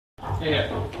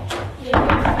Madam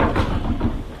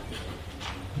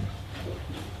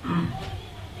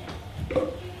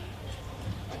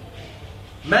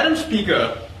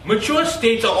Speaker, mature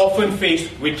states are often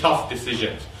faced with tough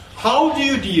decisions. How do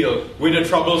you deal with a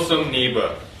troublesome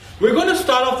neighbor? We're going to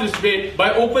start off this debate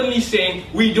by openly saying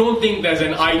we don't think there's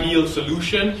an ideal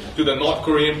solution to the North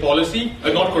Korean policy,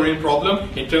 a North Korean problem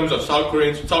in terms of South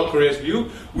Korea's view.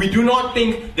 We do not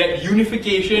think that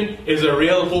unification is a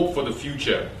real hope for the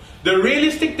future. The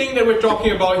realistic thing that we're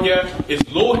talking about here is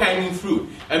low-hanging fruit.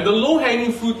 And the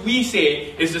low-hanging fruit, we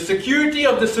say, is the security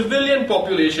of the civilian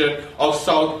population of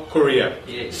South Korea.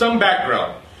 Some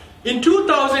background. In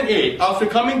 2008, after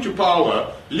coming to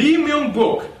power, Lee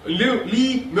Myung-bok,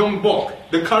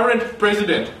 the current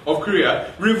president of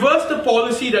Korea, reversed the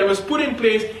policy that was put in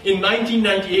place in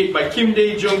 1998 by Kim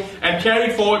Dae-jung and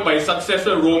carried forward by his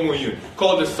successor Roh Moo-hyun,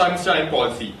 called the Sunshine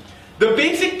Policy. The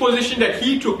basic position that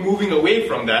he took moving away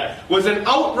from that was an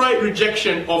outright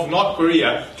rejection of North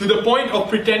Korea to the point of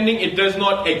pretending it does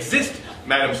not exist,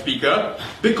 Madam Speaker,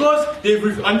 because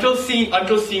until seeing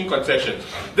concessions.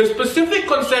 The specific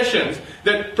concessions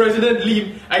that President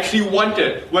Lee actually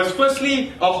wanted was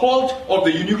firstly a halt of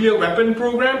the nuclear weapon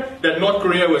program that North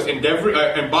Korea was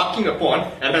embarking upon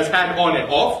and has had on and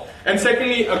off, and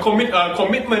secondly a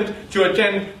commitment to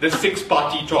attend the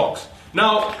six-party talks.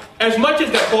 Now, as much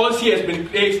as that policy has been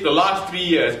placed the last 3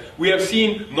 years, we have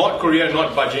seen North Korea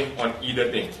not budging on either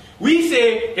thing. We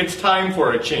say it's time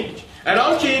for a change. And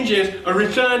our change is a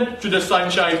return to the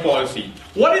Sunshine Policy.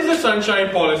 What is the Sunshine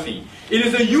Policy? It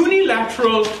is a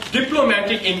unilateral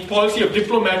policy of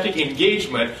diplomatic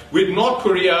engagement with North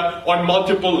Korea on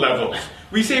multiple levels.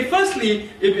 We say firstly,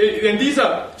 and these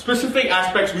are specific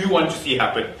aspects we want to see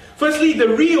happen. Firstly, the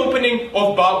reopening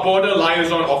of border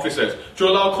liaison officers to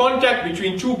allow contact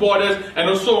between two borders and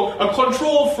also a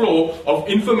controlled flow of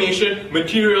information,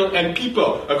 material and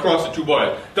people across the two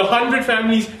borders. The 100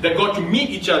 families that got to meet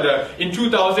each other in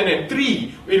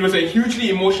 2003, it was a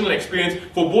hugely emotional experience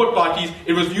for both parties.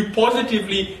 It was viewed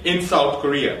positively in South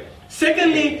Korea.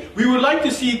 Secondly, we would like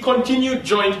to see continued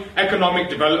joint economic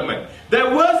development. There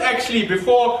was actually,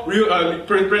 before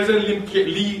President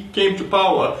Lee came to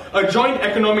power, a joint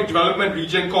economic development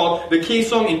region called the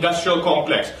Kaesong Industrial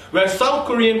Complex, where South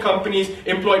Korean companies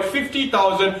employed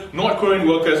 50,000 North Korean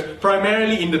workers,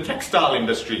 primarily in the textile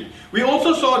industry. We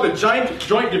also saw the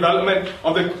joint development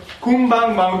of the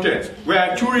Kumbang Mountains,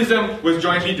 where tourism was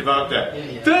jointly developed there.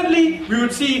 Thirdly,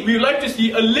 we would like to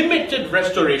see a limited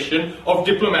restoration of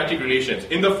diplomatic relations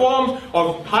in the form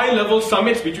of high-level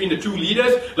summits between the two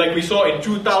leaders, like we saw in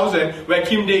 2000, where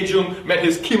Kim Dae-jung met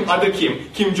his Kim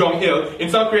Jong-il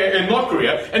in North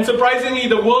Korea, and surprisingly,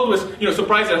 the world was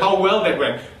surprised at how well that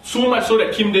went. So much so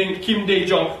that Kim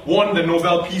Dae-jung won the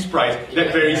Nobel Peace Prize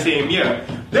that very same year.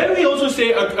 Then we also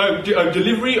say a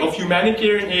delivery of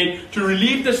humanitarian aid to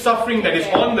relieve the suffering that is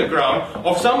on the ground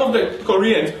of some of the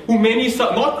Koreans,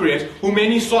 North Koreans, who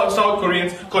many South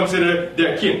Koreans consider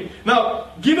their kin. Now,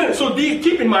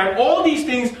 keep in mind, all these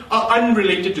things are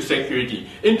unrelated to security.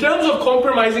 In terms of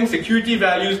compromising security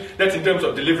values, that's in terms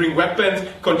of delivering weapons,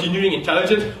 continuing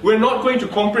intelligence, we're not going to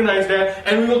compromise that,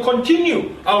 and we will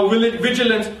continue our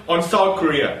vigilance on South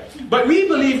Korea. But we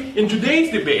believe in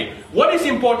today's debate, what is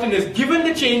important is, given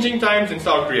the changing times in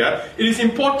South Korea, it is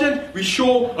important we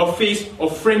show a face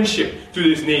of friendship to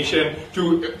this nation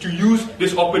to use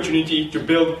this opportunity to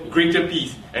build greater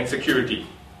peace and security.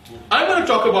 I'm going to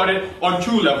talk about it on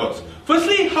two levels.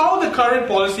 Firstly, how the current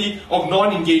policy of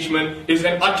non-engagement is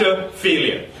an utter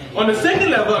failure. On the second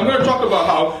level, I'm going to talk about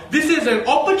how this is an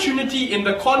opportunity in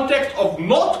the context of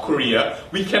North Korea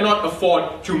we cannot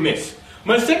afford to miss.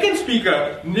 My second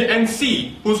speaker,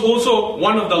 NC, who's also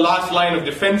one of the last line of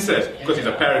defenses, because he's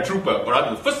a paratrooper, or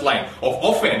rather the first line of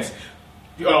offense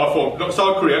for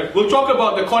South Korea, will talk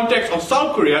about the context of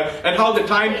South Korea and how the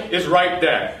time is right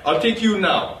there. I'll take you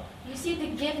now. You see, to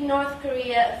give North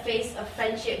Korea a face of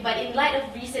friendship, but in light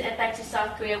of recent attacks to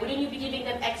South Korea, wouldn't you be giving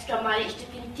them extra mileage to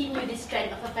continue this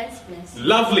trend of offensiveness?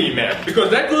 Lovely, ma'am, because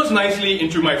that goes nicely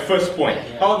into my first point,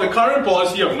 how the current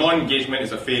policy of non-engagement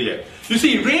is a failure. You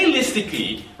see,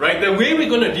 realistically, right, the way we're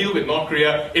going to deal with North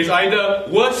Korea is either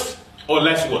worse or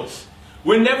less worse.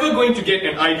 We're never going to get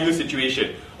an ideal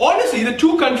situation. Honestly, the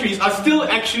two countries are still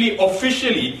actually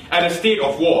officially at a state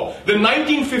of war. The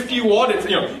 1950 war, that's,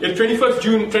 it's 25th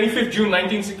June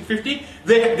 1950,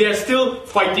 they are still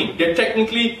fighting. They're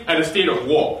technically at a state of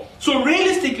war. So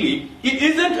realistically, it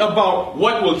isn't about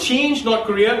what will change North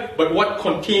Korea, but what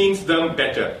contains them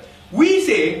better. We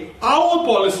say our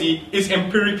policy is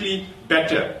empirically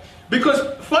better. Because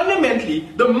fundamentally,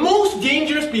 the most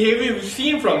dangerous behavior we've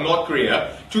seen from North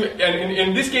Korea and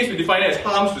in this case we define it as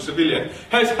harms to civilians,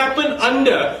 has happened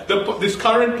under this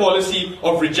current policy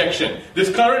of rejection,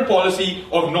 this current policy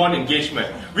of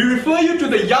non-engagement. We refer you to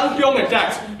the Yangpyeong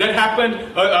attacks that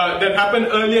happened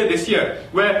earlier this year,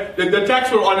 where the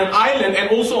attacks were on an island and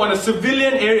also on a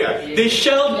civilian area. They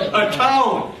shelled a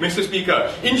town, Mr.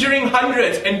 Speaker, injuring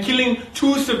hundreds and killing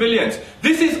 2 civilians.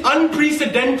 This is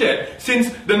unprecedented since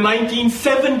the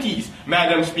 1970s,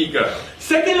 Madam Speaker.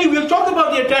 Secondly, we'll talk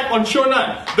about the attack on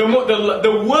Cheonan,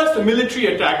 the worst military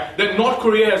attack that North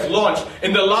Korea has launched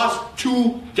in the last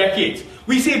 2 decades.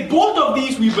 We say both of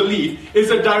these, we believe,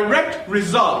 is a direct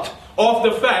result of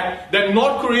the fact that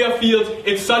North Korea feels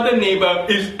its southern neighbor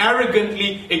is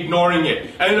arrogantly ignoring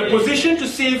it. And in a position to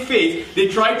save face, they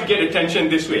try to get attention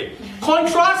this way.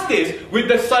 Contrast this with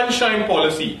the sunshine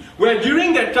policy, where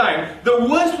during that time, the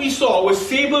worst we saw was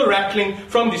saber rattling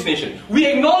from this nation. We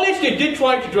acknowledge they did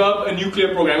try to develop a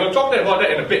nuclear program. We'll talk about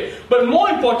that in a bit. But more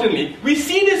importantly, we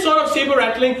see this sort of saber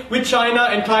rattling with China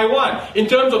and Taiwan in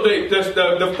terms of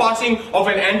the passing of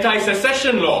an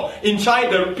anti-secession law in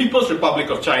China, the People's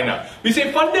Republic of China. We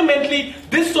say fundamentally,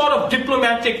 this sort of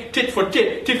diplomatic tit for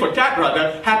tat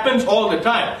rather, happens all the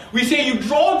time. We say you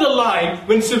draw the line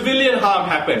when civilian harm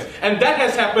happens. And that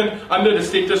has happened under the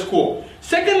status quo.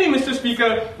 Secondly, Mr.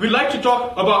 Speaker, we'd like to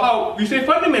talk about how we say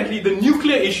fundamentally the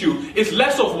nuclear issue is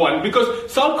less of one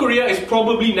because South Korea is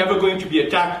probably never going to be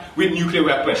attacked with nuclear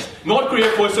weapons. North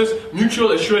Korea forces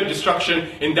mutual assured destruction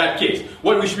in that case.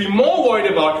 What we should be more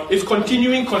worried about is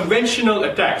continuing conventional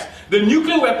attacks. The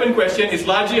nuclear weapon question is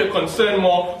largely a concern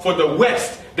more for the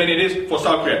West than it is for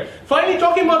South Korea. Finally,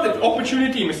 talking about the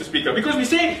opportunity, Mr. Speaker, because we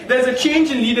say there's a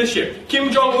change in leadership. Kim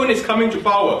Jong-un is coming to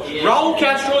power. Raul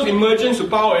Castro's emergence to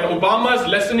power and Obama's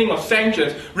lessening of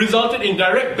sanctions resulted in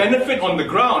direct benefit on the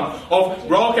ground of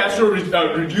Raul Castro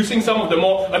reducing some of the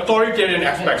more authoritarian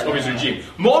aspects of his regime.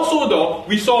 More so though,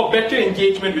 we saw better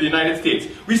engagement with the United States.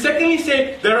 We secondly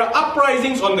say there are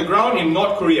uprisings on the ground in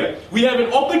North Korea. We have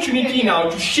an opportunity now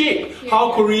to shape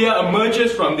how Korea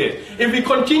emerges from this. If we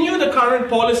continue the current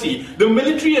policy, the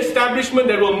military establishment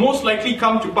that will most likely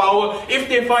come to power if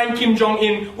they find Kim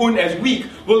Jong-un as weak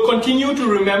will continue to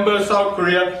remember South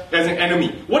Korea as an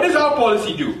enemy. What does our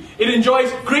policy do? It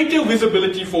enjoys greater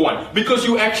visibility for one, because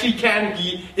you actually can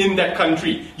be in that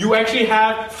country. You actually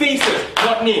have faces,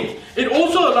 not names. It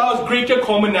also allows greater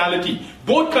commonality.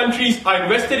 Both countries are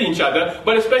invested in each other,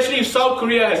 but especially if South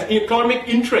Korea has economic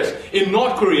interest in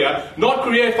North Korea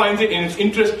finds it in its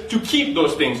interest to keep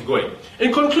those things going.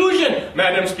 In conclusion,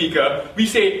 Madam Speaker, we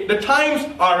say the times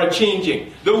are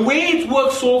a-changing. The way it's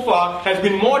worked so far has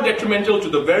been more detrimental to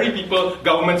the very people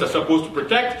governments are supposed to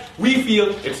protect. We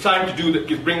feel it's time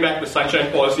to bring back the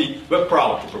sunshine policy we're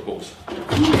proud to propose.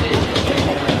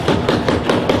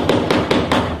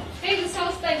 Hey, the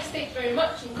South Bank State very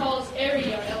much and calls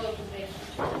area yellow today.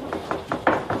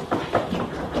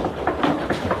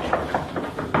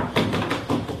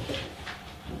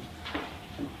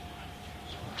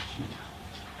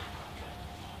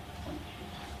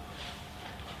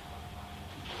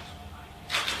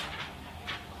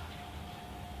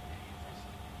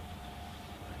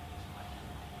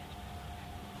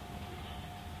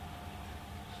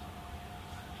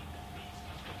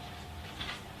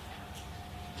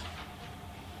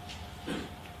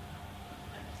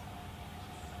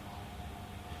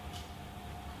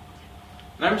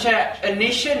 Madam Chair, a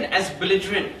nation as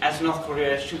belligerent as North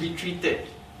Korea should be treated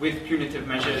with punitive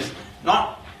measures,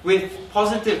 not with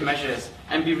positive measures,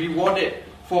 and be rewarded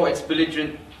for its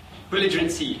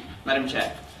belligerency, Madam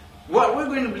Chair. What we're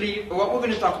going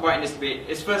to talk about in this debate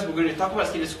is first we're going to talk about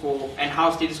status quo and how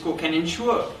status quo can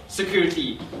ensure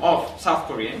security of South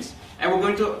Koreans. And we're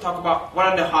going to talk about what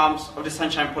are the harms of the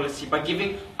Sunshine Policy by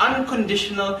giving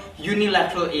unconditional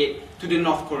unilateral aid to the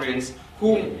North Koreans,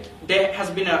 whom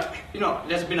there's been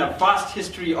a vast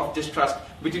history of distrust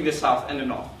between the South and the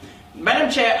North. Madam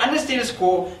Chair, under status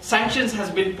quo, sanctions has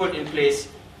been put in place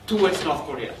towards North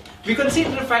Korea. We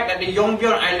consider the fact that the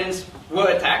Yongbyon Islands were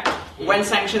attacked when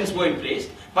sanctions were in place,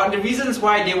 but the reasons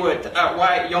why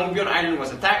why Yongbyon Island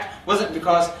was attacked wasn't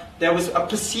because there was a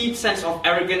perceived sense of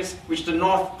arrogance which the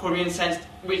North Korean sensed,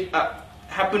 which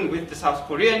happened with the South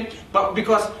Korean, but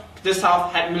because the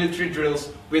South had military drills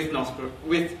with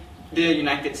the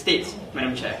United States,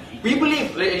 Madam Chair. We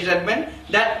believe, ladies and gentlemen,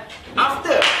 that after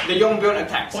the Yongbyon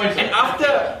attacks and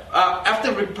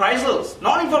after reprisals,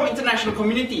 not only from international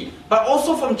community, but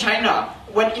also from China,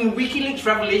 when in WikiLeaks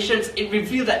revelations it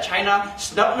revealed that China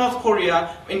snubbed North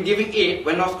Korea in giving aid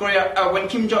when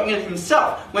Kim Jong-il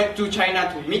himself went to China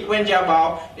to meet Wen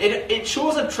Jiabao, it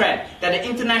shows a trend that the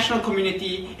international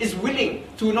community is willing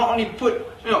to not only put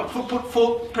put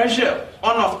full pressure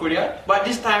on North Korea, but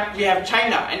this time we have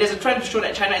China, and there's a trend to show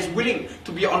that China is willing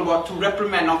to be on board to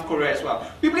reprimand North Korea as well.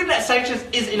 We believe that sanctions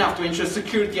is enough to ensure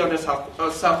security of the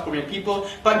South Korean people,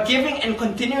 but giving and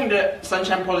continuing the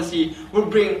Sunshine Policy will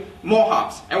bring more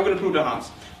harms, and we're going to prove the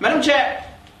harms. Madam Chair,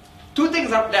 two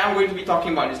things that I'm going to be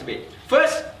talking about in this debate.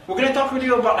 First, we're going to talk with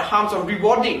you about the harms of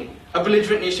rewarding a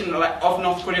belligerent nation of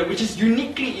North Korea, which is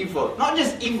uniquely evil. Not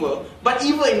just evil, but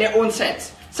evil in their own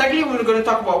sense. Secondly, we're going to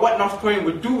talk about what North Korea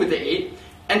would do with the aid.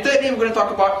 And thirdly, we're going to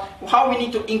talk about how we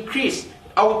need to increase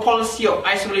our policy of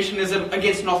isolationism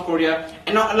against North Korea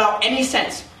and not allow any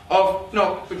sense of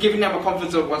giving them a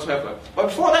comfort zone whatsoever. But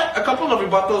before that, a couple of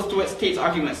rebuttals towards Tate's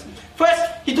arguments. First,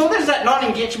 he told us that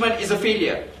non-engagement is a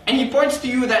failure. And he points to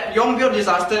you that Yongbyo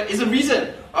disaster is a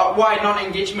reason why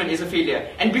non-engagement is a failure.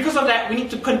 And because of that, we need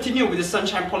to continue with the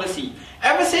Sunshine Policy.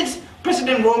 Ever since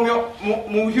President Roh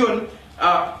Moo-hyun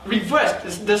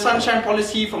reversed the Sunshine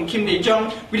Policy from Kim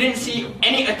Dae-jung, we didn't see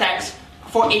any attacks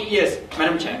for 8 years,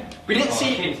 Madam Chair. We didn't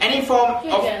see any form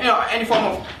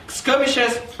of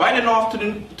skirmishes by the North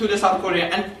to the South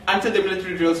Korea until the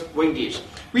military drills were engaged.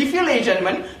 We feel, ladies and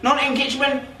gentlemen,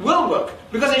 non-engagement will work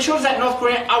because it shows that North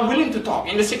Korea are willing to talk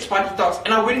in the six-party talks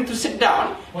and are willing to sit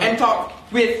down and talk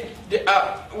with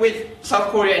South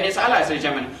Korea and its allies, ladies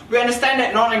and gentlemen. We understand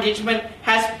that non-engagement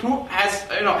has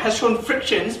shown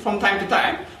frictions from time to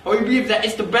time, but we believe that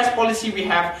it's the best policy we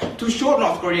have to show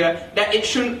North Korea that it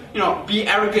shouldn't be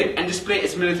arrogant and display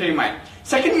its military might.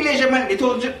 Secondly, ladies and gentlemen,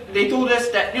 they told us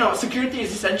that security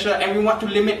is essential and we want to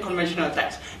limit conventional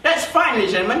attacks. That's fine,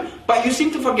 ladies and gentlemen, but you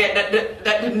seem to forget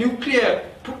that the nuclear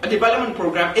development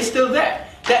program is still there.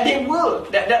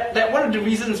 That one of the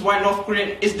reasons why North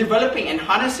Korea is developing and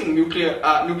harnessing nuclear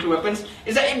weapons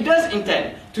is that it does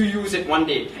intend to use it one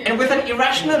day. And with an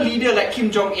irrational leader like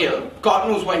Kim Jong-il, God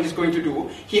knows what he's going to do.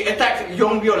 He attacked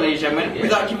Yongbyo, ladies and gentlemen,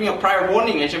 without giving a prior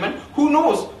warning, ladies and gentlemen. Who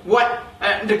knows what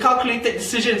the calculated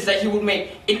decisions that he would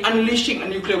make in unleashing a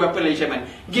nuclear weapon, ladies and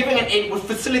gentlemen. Giving an aid would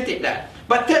facilitate that.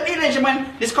 But thirdly, ladies and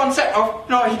gentlemen, this concept of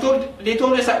they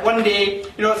told us that one day,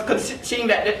 seeing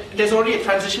that there's already a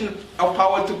transition of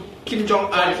power to Kim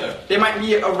Jong-un, there might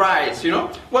be a rise,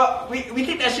 Well, we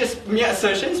think that's just mere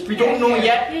assertions. We don't know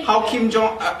yet how Kim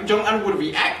Jong-un would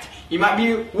react. He might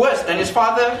be worse than his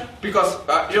father because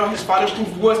his father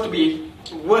proved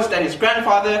worse than his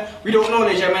grandfather. We don't know,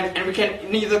 ladies and gentlemen, and we can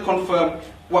neither confirm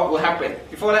what will happen.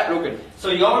 Before that, Logan. So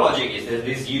your logic is that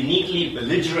this uniquely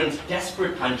belligerent,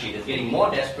 desperate country that's getting more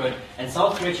desperate, and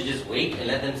South Korea should just wait and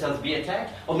let themselves be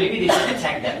attacked? Or maybe they should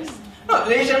attack them? No,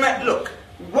 ladies and gentlemen, look.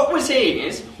 What we're saying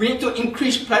is we need to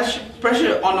increase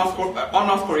pressure on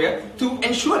North Korea to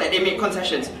ensure that they make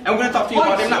concessions. And we're going to talk to you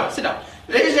about them now. Sit down.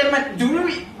 Ladies and gentlemen, do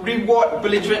we reward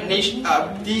belligerent nations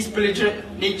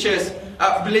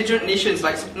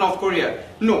like North Korea?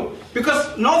 No.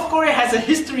 Because North Korea has a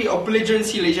history of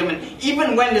belligerency, ladies and gentlemen,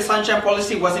 even when the Sunshine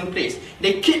Policy was in place.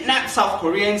 They kidnapped South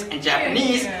Koreans and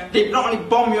Japanese. They not only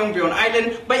bombed Yongbyon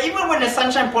Island, but even when the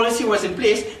Sunshine Policy was in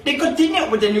place, they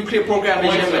continued with the nuclear program,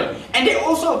 ladies and gentlemen. And they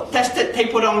also tested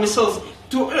Taepodong missiles,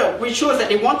 which shows that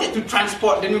they wanted to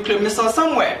transport the nuclear missile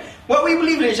somewhere. What we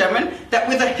believe, ladies and gentlemen, that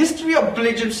with a history of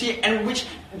belligerency and which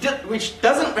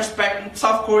doesn't respect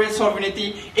South Korean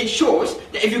sovereignty, it shows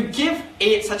that if you give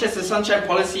aid such as the Sunshine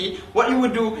Policy, what you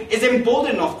would do is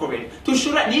embolden North Korea to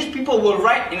show that these people were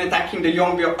right in attacking the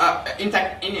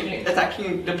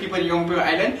attacking the people in Yongbyon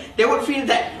Island. They would feel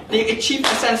that they achieved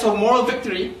a sense of moral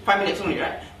victory. 5 minutes only,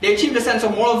 right? They achieved a sense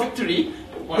of moral victory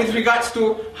with regards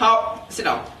to how,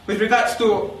 with regards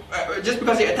to just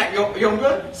because they attack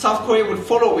Yongbyon, South Korea would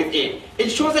follow with aid. It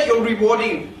shows that you're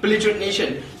rewarding belligerent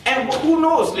nation. And who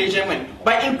knows, ladies and gentlemen,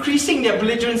 by increasing their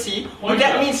belligerency, would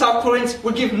that mean South Koreans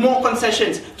would give more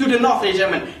concessions to the North, ladies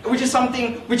and gentlemen, which is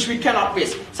something which we cannot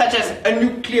risk, such as a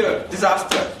nuclear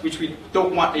disaster, which we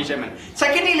don't want, ladies and gentlemen.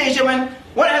 Secondly, ladies and gentlemen,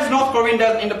 what has North Korea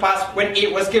done in the past when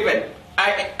aid was given?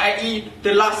 I.e.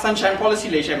 the last Sunshine Policy,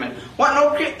 ladies and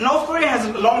gentlemen. North Korea has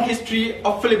a long history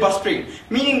of filibustering,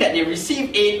 meaning that they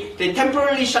receive aid, they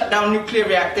temporarily shut down nuclear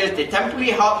reactors, they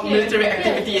temporarily halt military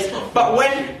activities, but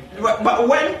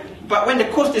when the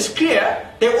coast is clear,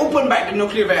 they open back the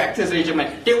nuclear reactors, ladies and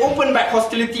gentlemen. They open back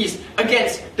hostilities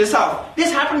against the South.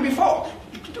 This happened before.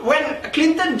 When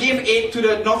Clinton gave aid to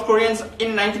the North Koreans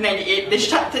in 1998,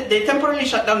 they temporarily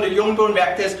shut down the Yongbyon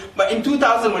reactors, but in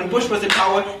 2000, when Bush was in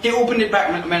power, they opened it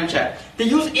back, Madam Chair. They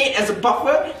used aid as a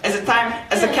buffer, as a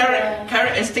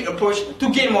carrot and stick approach to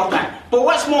gain more time. But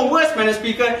what's more worse, Madam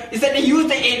Speaker, is that they use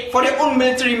the aid for their own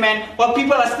military men while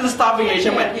people are still starving, ladies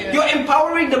and gentlemen. You're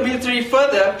empowering the military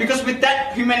further because with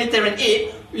that humanitarian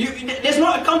aid, There's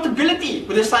no accountability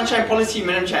with the Sunshine Policy,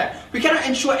 Madam Chair. We cannot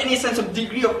ensure any sense of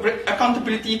degree of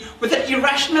accountability with an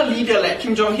irrational leader like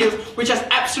Kim Jong-il, which has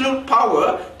absolute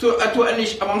power to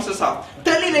unleash amongst the South.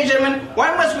 Thirdly, ladies and gentlemen,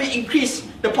 why must we increase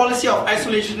the policy of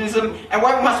isolationism, and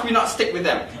why must we not stick with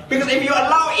them? Because if you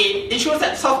allow it shows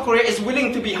that South Korea is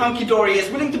willing to be hunky-dory, is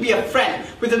willing to be a friend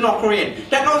with the North Korean.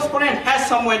 That North Korean has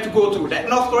somewhere to go to. That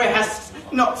North Korea has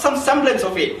some semblance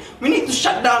of it. We need to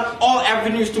shut down all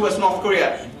avenues towards North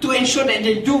Korea to ensure that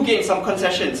they do gain some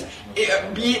concessions,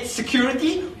 be it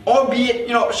security or be it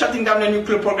shutting down the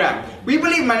nuclear program. We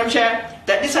believe, Madam Chair,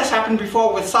 that this has happened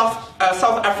before with South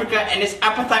Africa and its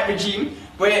apartheid regime,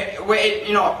 where it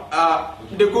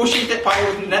negotiated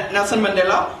power with Nelson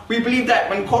Mandela. We believe that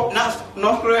when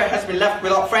North Korea has been left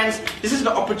without friends, this is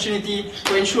the opportunity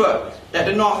to ensure that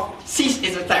the North cease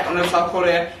its attack on South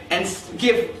Korea and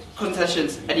give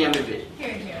concessions at the end of the day.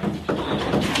 Here, here.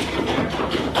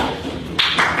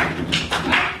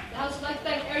 The House would like to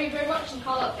thank Ari very much and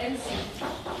call up NC.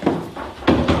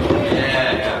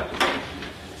 Yeah.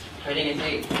 Trading is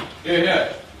eight.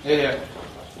 Yeah.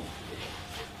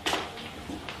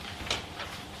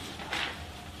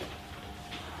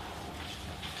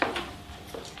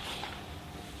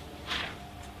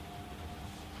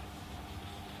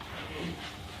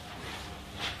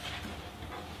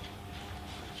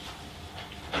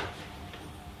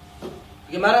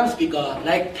 Okay, Madam Speaker,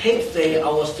 like take say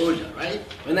our soldier, right?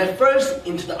 When I first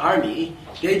into the army,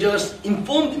 they just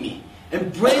informed me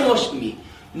and brainwashed me.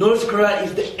 North Korea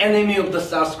is the enemy of the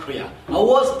South Korea. I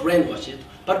was brainwashed,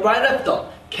 but right after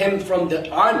came from the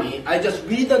army, I just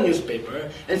read the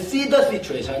newspaper and see the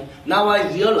situation. Now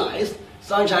I realize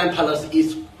Sunshine Palace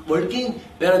is working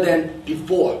better than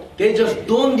before. They just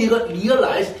don't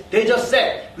realize, they just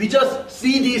say, we just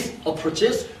see these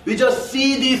approaches, we just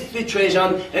see this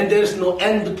situation, and there's no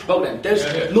end problem. There's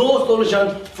no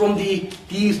solution from these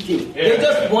things. They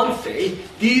just want to say,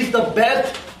 these the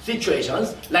best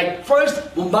situations, like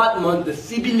first bombardment, the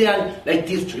civilian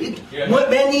district,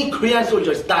 many Korean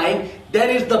soldiers dying. That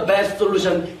is the best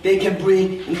solution they can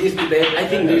bring in this debate. I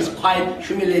think it is quite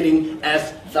humiliating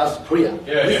as South Korea.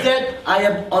 Instead, I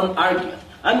have an argument.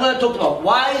 I'm going to talk about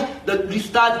why the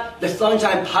restart the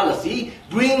Sunshine Policy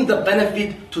bring the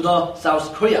benefit to the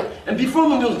South Korea. And before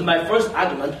moving to my first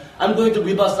argument, I'm going to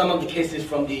rebut some of the cases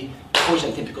from the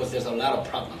opposition team because there's a lot of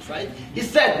problems, right? He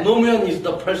said Nomuon is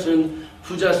the person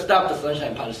who just stopped the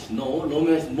Sunshine Policy. No,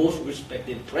 Nomuon is the most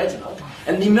respected president.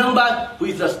 And remember who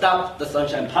is the stopped the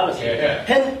Sunshine Policy.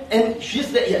 And he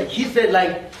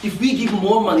said if we give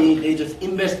more money, they just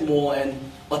invest more and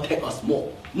attack us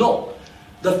more. No.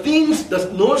 The things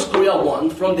that North Korea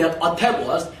want from their attack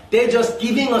was, they're just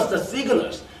giving us the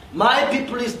signals. My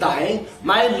people is dying,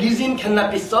 my regime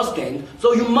cannot be sustained,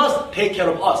 so you must take care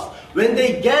of us. When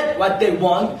they get what they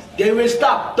want, they will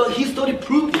stop. The history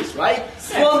proved this, right?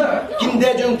 From Kim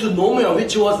Dae-jung to Nomuon,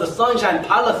 which was the Sunshine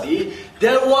Policy,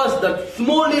 there was the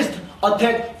smallest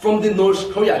attack from the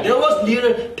North Korea. There was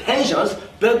little tensions,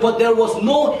 but there was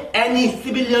no any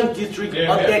civilian district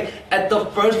attack at the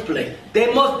first place.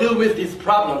 They must deal with these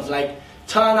problems like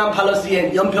Cheonan Policy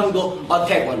and Yeonpyeongdo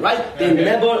attack one, right? They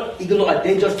never ignore,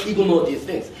 they just ignore these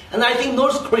things. And I think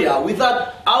North Korea,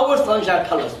 without our Sunshine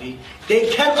Policy, they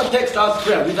can't attack South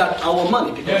Korea without our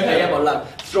money because they have a lot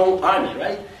strong army,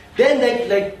 right? Then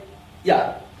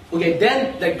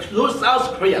close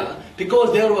South Korea,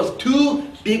 because there was two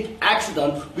big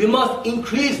accidents, we must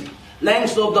increase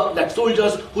lengths of the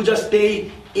soldiers who just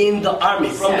stay in the army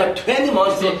from the 20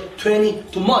 months to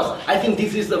 22 months. I think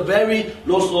this is the very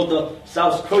loss of the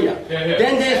South Korea.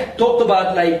 Then they talked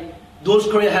about North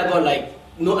Korea have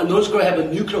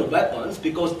nuclear weapons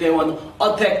because they want to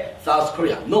attack South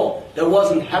Korea. No, that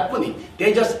wasn't happening.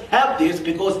 They just have this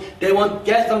because they want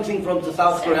to get something from the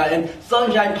South Korea, and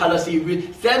Sunshine Policy will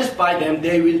satisfy them.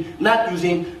 They will not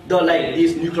using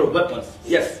these nuclear weapons.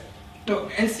 Yes. No,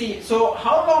 NC, so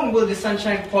how long will the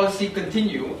Sunshine Policy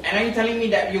continue? And are you telling me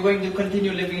that you're going to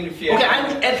continue living in fear? Okay,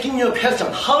 I'm asking you a question.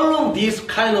 How long this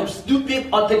kind of stupid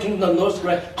attacking the North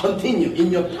Korea continue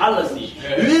in your policy?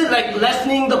 We will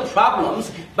lessening the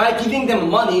problems by giving them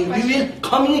money. We will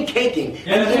communicating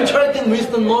and interacting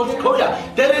with the North Korea.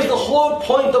 That is the whole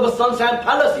point of a Sunshine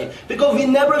Policy, because we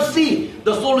never see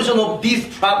the solution of these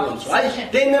problems,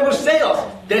 right? They never say us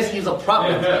this is a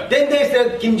problem. Then they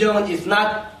said Kim Jong-un is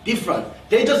not different.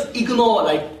 They just ignore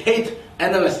Tate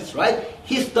analysis, right?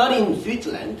 he studied in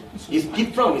Switzerland. It's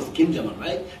different with Kim Jong-un,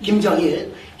 right? Kim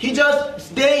Jong-il. He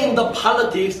just stay in the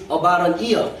politics about an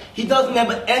year. He doesn't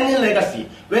have any legacy.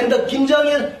 When the Kim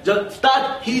Jong-il just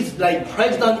start his like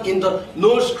president in the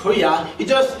North Korea, he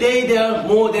just stay there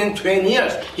more than 20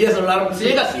 years. He has a lot of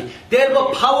legacy. They have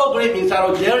a power grip inside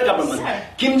of their government. Sir.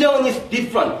 Kim Jong-un is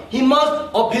different. He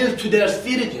must appeal to their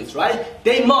citizens, right?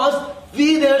 They must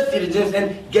feed their citizens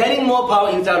and getting more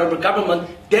power inside of the government.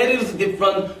 That is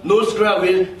different. North Korea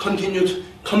will continue to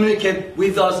communicate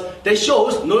with us. That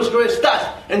shows North Korea starts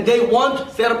and they want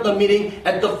to set up the meeting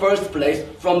at the first place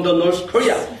from the North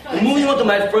Korea. Moving on to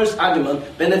my first argument,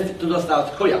 benefit to the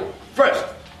South Korea. First,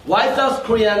 why South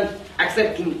Korean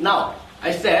accepting now?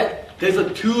 I said there's a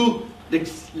two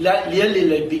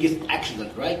really biggest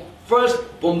accident, right? First,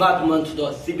 bombardment to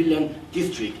the civilian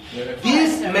district.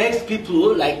 This makes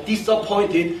people like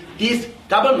disappointed. This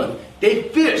government, they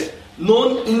fears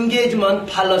non-engagement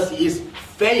policy is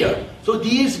failure. So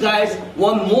these guys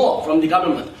want more from the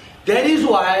government. That is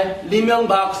why Lee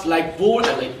Myung-bak's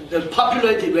the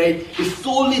popularity rate is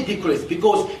solely decreased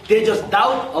because they just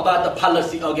doubt about the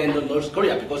policy against North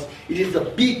Korea because it is a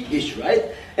big issue, right?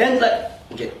 And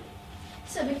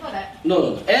So before that,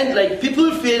 no. And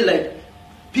people feel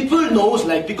people knows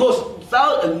because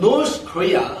North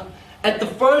Korea at the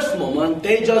first moment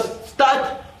they just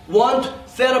want to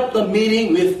set up the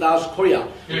meeting with South Korea.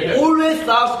 Yeah. Always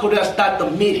South Korea start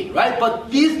the meeting, right? But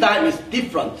this time is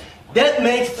different. That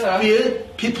makes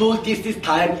people this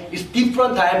time is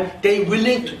different time. They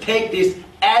willing to take this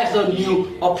as a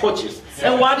new approaches.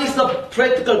 And what is the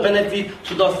practical benefit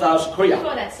to the South Korea?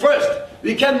 First,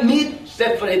 we can meet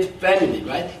separate family,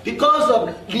 right? Because of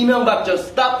Lee Myung-bak just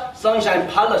stopped sunshine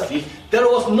policy, there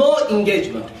was no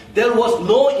engagement, there was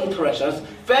no interactions.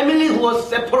 Family who was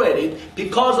separated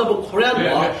because of a Korean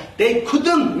War, they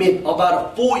couldn't meet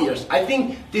about 4 years. I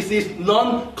think this is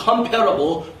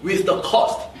non-comparable with the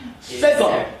cost.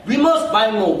 Second, we must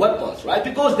buy more weapons, right?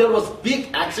 Because there was big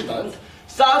accident.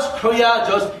 South Korea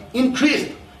just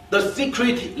increased the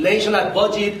security national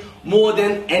budget more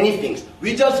than anything.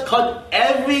 We just cut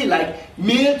every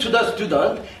meal to the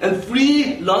student and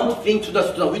free lunch thing to the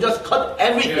student. We just cut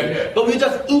everything, but we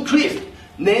just increased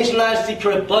national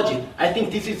security budget. I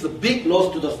think this is a big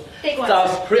loss to the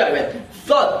South Korea. Right?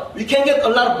 Third, we can get a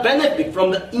lot of benefit from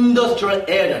the industrial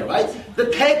area, right? The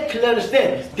text clearly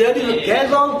said there is a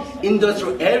Daejeon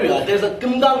industrial area, there's a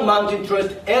Gyeonggang Mountain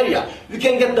tourist area. We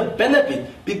can get the benefit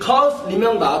because Lee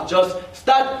Myung-bak just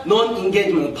start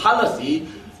non-engagement policy.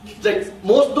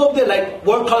 Most of the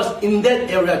workers in that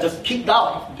area just kicked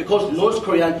out because North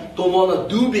Koreans don't want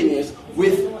to do business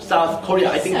with South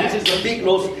Korea. I think this is a big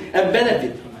loss and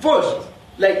benefit. First,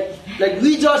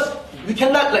 we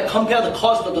cannot compare the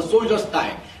cost of the soldiers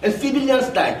dying and civilians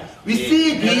dying. We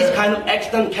see these kind of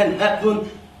accidents can happen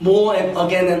more and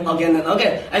again and again and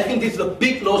again. I think this is a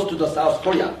big loss to the South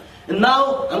Korea. And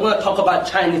now I'm going to talk about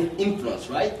Chinese influence,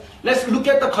 right? Let's look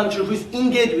at the country who is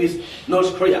engaged with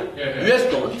North Korea. US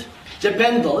don't,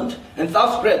 Japan don't, and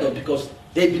South Korea don't because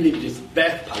they believe it is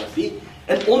best policy.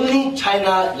 And only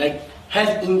China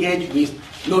has engaged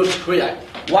with North Korea.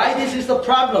 Why this is a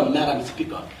problem, Madam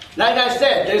Speaker? Like I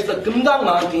said, there's the Gyeonggang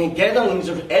Mountain and Daejeon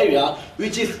industrial area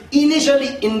which is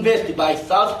initially invested by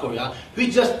South Korea,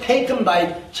 which is taken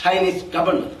by Chinese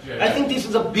government. I think this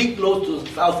is a big loss to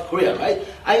South Korea, right?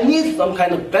 I need some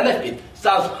kind of benefit,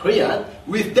 South Korean,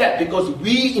 with that because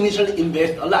we initially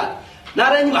invest a lot.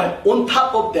 Not anymore. On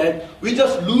top of that, we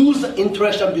just lose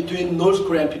interaction between North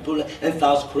Korean people and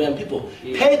South Korean people.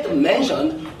 Tate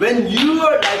mentioned when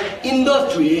your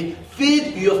industry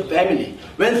feed your family.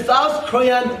 When South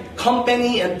Korean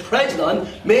company and president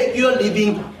make your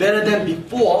living better than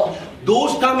before,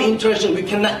 those kind of interaction we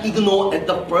cannot ignore at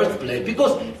the first place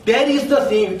because that is the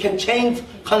thing we can change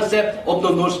concept of the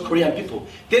North Korean people.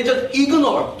 They just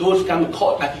ignore those kind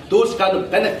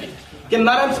of benefits. Okay,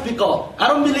 Madam Speaker, I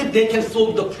don't believe they can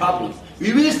solve the problems.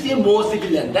 We will see more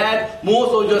civilian death, more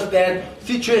soldiers death,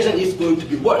 situation is going to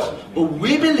be worse. But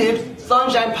we believe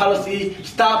sunshine policy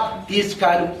stop this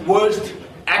kind of worst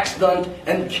accident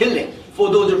and killing. For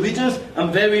those reasons,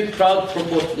 I'm very proud to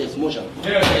propose today's motion.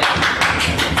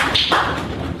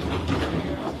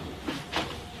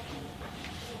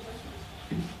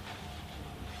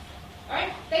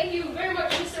 Alright, thank you very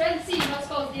much, Mr. NC, House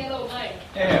Calls Yellow Line.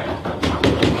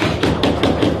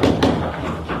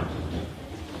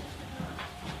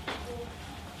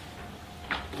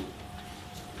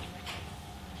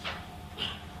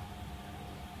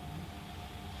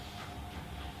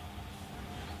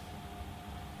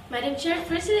 Madam Chair,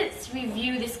 first let's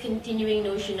review this continuing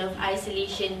notion of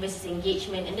isolation versus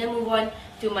engagement and then move on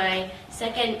to my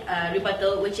second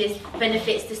rebuttal, which is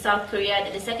benefits to South Korea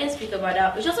that the second speaker brought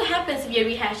up, which also happens to be a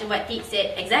rehash of what Tate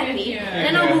said exactly. And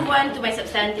then I'll move on to my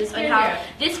substantives on how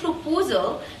this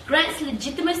proposal grants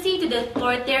legitimacy to the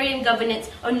authoritarian governance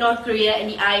of North Korea in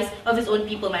the eyes of his own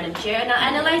people, Madam Chair. And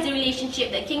I'll analyze the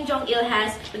relationship that Kim Jong-il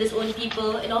has with his own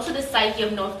people and also the psyche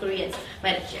of North Koreans,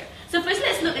 Madam Chair. So first,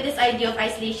 let's look at this idea of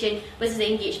isolation versus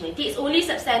engagement. It's only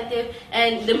substantive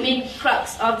and the main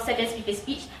crux of the second speaker's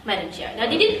speech, Madam Chair. Now,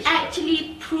 they didn't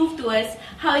actually prove to us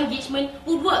how engagement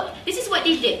would work. This is what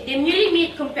they did. They merely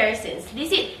made comparisons. They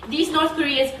said these North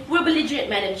Koreans were belligerent,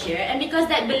 Madam Chair, and because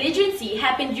that belligerency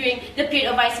happened during the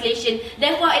period of isolation,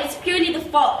 therefore it's purely the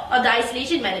fault of the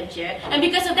isolation, Madam Chair. And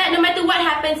because of that, no matter what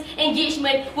happens,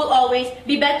 engagement will always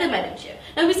be better, Madam Chair.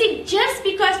 Now we say just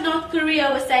because North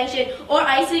Korea was sanctioned or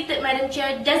isolated, Madam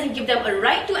Chair, doesn't give them a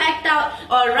right to act out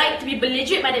or a right to be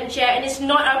belligerent, Madam Chair, and it's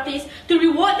not our place to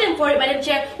reward them for it, Madam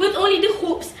Chair, with only the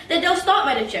hopes that they'll stop,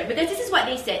 Madam Chair. Because this is what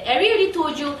they said. I already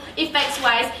told you,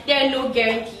 effects-wise, there are no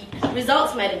guaranteed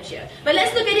results, Madam Chair. But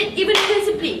let's look at it even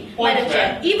principally, Madam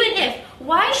Chair. Even if,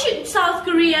 why should South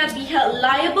Korea be held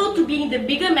liable to being the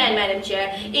bigger man, Madam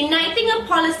Chair, enacting a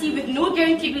policy with no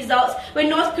guaranteed results when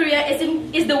North Korea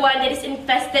is the one that is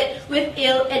infested with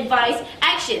ill-advised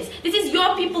actions? This is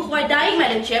your people who are dying,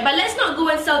 Madam Chair, but let's not go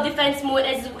in self-defense mode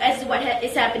as what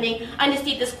is happening under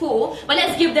status quo, but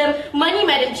let's give them money,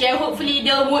 Madam Chair. Hopefully they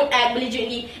won't act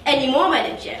belligerently anymore,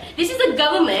 Madam Chair. This is a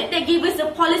government that gave us a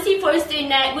policy for us to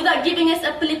enact without giving us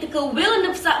a political will on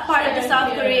the part of the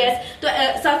South Koreans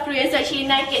to actually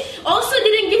enact it. Also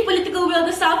didn't give political will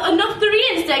to South or North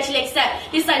Koreans to actually accept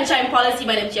the Sunshine Policy,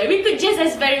 Madam Chair. We could just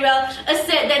as very well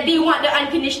assert that they want the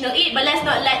unconditional aid, but let's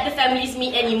not let the families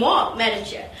meet anymore, Madam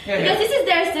Chair. Because this is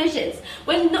their assertions.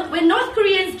 When North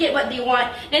Koreans get what they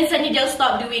want, then suddenly they'll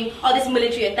stop doing all these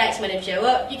military attacks, Madam Chair.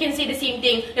 Well, you can say the same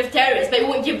thing with terrorists, but we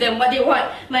won't give them what they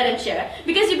want, Madam Chair.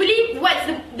 Because you believe what's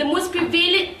the most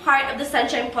prevalent part of the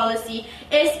Sunshine Policy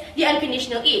is the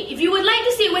unconditional aid. If you would like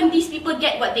to say when these people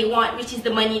get what they want, which is the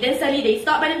money, then suddenly they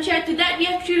stop, Madam Chair. To that, we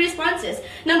have three responses.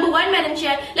 Number one, Madam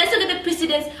Chair, let's look at the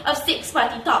precedence of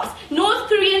six-party talks. North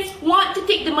Koreans want to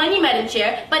take the money, Madam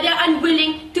Chair, but they're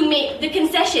unwilling to make the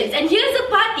concessions. And here's a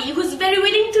party who's very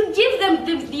willing to give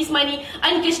them these money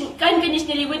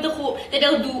unconditionally with the hope that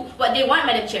they'll do what they want,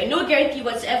 Madam Chair. No guarantee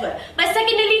whatsoever. But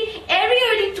secondly, Ari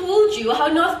already told you how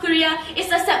North Korea is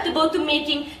susceptible to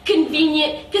making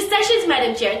convenient concessions,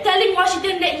 Madam Chair, telling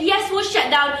Washington that yes, we'll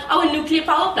shut down our nuclear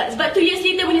power plants, but 2 years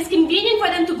later when it's convenient for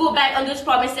them to go back on those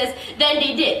promises, then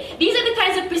they did. These are the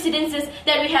kinds of precedences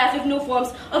that we have with no forms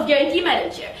of guarantee,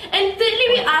 Madam Chair. And thirdly,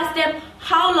 we ask them,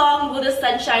 how long will the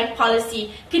Sunshine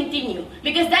Policy continue?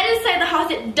 Because that inside the house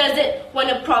that doesn't want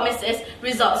to promise us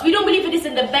results. We don't believe it is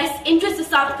in the best interest of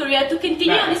South Korea to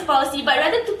continue on this policy, but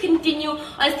rather to continue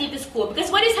on status quo. Because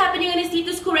what is happening on the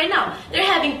status quo right now? They're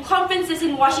having conferences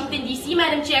in Washington, D.C.,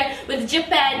 Madam Chair, with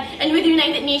Japan and with the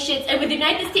United Nations and with the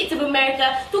United States of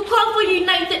America to call for a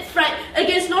united front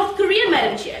against North Korea,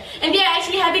 Madam Chair. And they are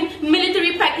actually having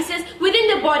military practices within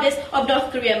the borders of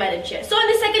North Korea, Madam Chair. So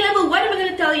on the second level, what I'm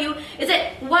going to tell you is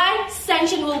that why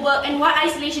sanction will work and why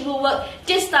isolation will work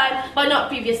this time but not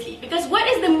previously. Because what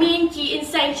is the main key in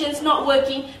sanctions not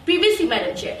working previously,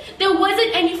 Madam Chair? There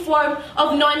wasn't any form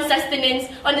of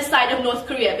non-sustenance on the side of North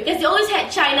Korea because they always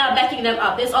had China backing them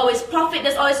up. There's always profit,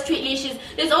 there's always trade relations,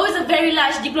 there's always a very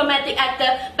large diplomatic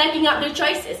actor backing up their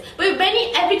choices. But with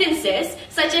many evidences,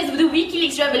 such as with the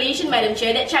WikiLeaks revelation, Madam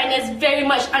Chair, that China is very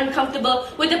much uncomfortable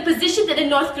with the position that the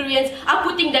North Koreans are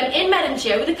putting them in, Madam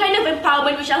Chair, with the kind of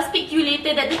empowerment which I'll speak to you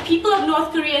later that the people of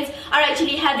North Koreans are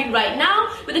actually having right now,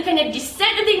 with the kind of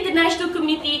dissent of the international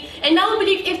community. And now we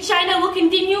believe if China will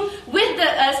continue with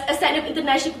the assent of the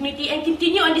international community and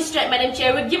continue on this track, Madam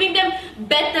Chair, we're giving them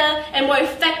better and more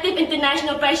effective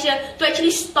international pressure to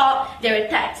actually stop their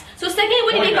attacks. So secondly,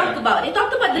 what did they talk about? They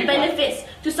talked about the benefits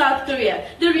to South Korea.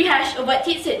 The rehash of what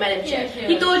Tate said, Madam Chair.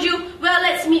 He told you, well,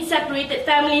 let's meet separated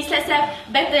families, let's have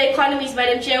better economies,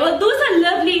 Madam Chair. Well, those are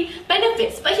lovely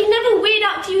benefits, but he never weighed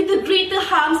out to you the greater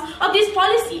harms of this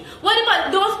policy. What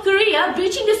about North Korea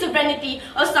breaching the sovereignty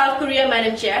of South Korea,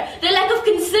 Madam Chair? The lack of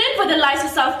concern for the lives of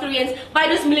South Koreans by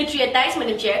those military attacks,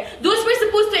 Madam Chair. Those we're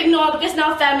supposed to ignore because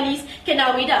now families can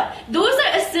now wait up. Those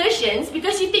are assertions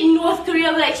because you think North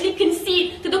Korea will actually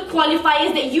concede to the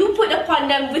qualifiers that you put upon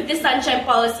them with the Sunshine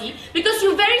Policy, because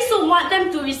you very so want them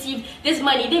to receive this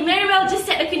money. They very well just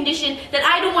set a condition that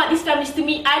I don't want these families to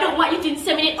meet, I don't want you to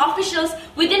inseminate officials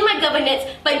within my governance,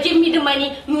 but give me the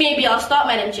money, maybe I'll stop,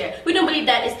 Madam Chair. We don't believe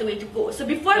that is the way to go. So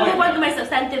before I move on to my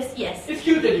substantives, yes. It's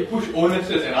cute that you push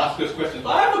onuses and ask us questions, but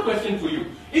I have a question for you.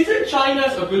 Isn't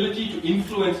China's ability to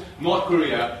influence North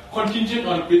Korea contingent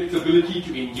on its ability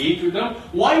to engage with them?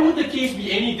 Why would the case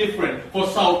be any different for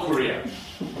South Korea?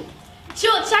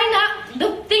 Sure, China,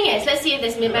 the thing is, let's say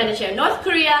this manager, North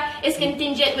Korea is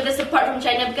contingent with the support from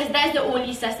China because that's the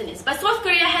only sustenance. But South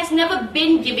Korea has never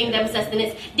been giving them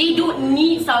sustenance. They don't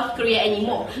need South Korea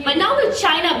anymore. But now with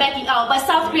China backing out, but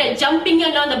South Korea jumping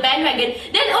in on the bandwagon,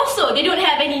 then also they don't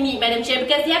have any need, Madam Chair,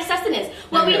 because they have sustenance.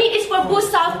 What we need is for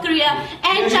both South Korea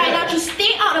and China to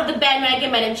stay out of the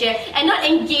bandwagon, Madam Chair, and not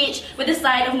engage with the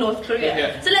side of North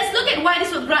Korea. So let's look at why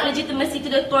this would grant legitimacy to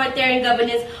the authoritarian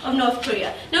governance of North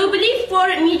Korea. Now, we believe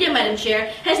foreign media, Madam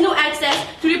Chair, has no access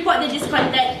to report the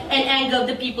discontent and anger of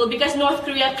the people because North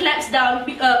Korea clamps down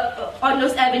on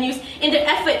those avenues in their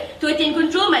effort to attain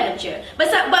control, Madam Chair.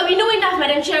 But we know enough,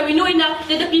 Madam Chair, we know enough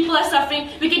that the people are suffering.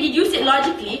 We can deduce it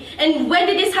logically. And when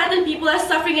the disheartened people are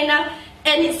suffering enough,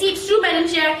 and it seeps through, Madam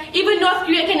Chair, even North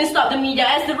Korea can stop the media.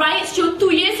 As the riots showed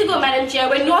 2 years ago, Madam Chair,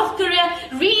 when North Korea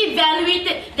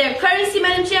re-evaluated their currency,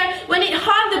 Madam Chair, when it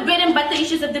harmed the bread and butter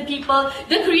issues of the people,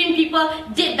 the Korean people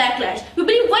did backlash. We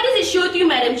believe, what does it show to you,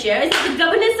 Madam Chair, is that the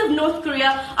governance of North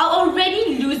Korea are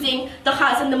already losing the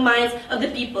hearts and the minds of the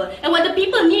people. And what the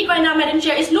people need right now, Madam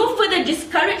Chair, is no further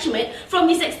discouragement from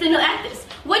these external actors.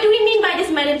 What do we mean by this,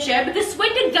 Madam Chair? Because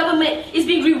when the government is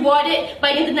being rewarded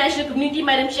by the international community,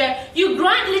 Madam Chair, you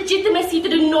grant legitimacy to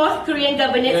the North Korean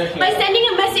government by sending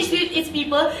a message to its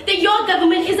people that your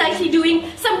government is actually doing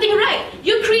something right.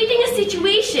 You're creating a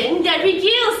situation that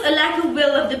regales a lack of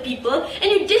will of the people, and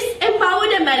you disempower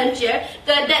them, Madam Chair,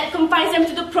 that confines them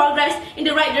to the progress in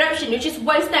the right direction, which is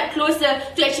one step closer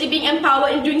to actually being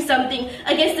empowered and doing something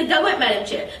against the government, Madam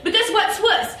Chair. Because what's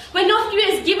worse, when North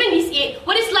Korea is given this aid,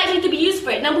 what is likely to be used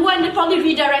for it? Number one, they probably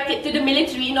redirect it to the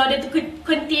military in order to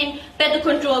contain better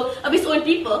control of its own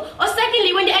people. Or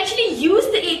secondly, when they actually use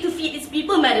the aid to feed its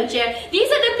people, Madam Chair, these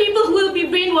are the people who will be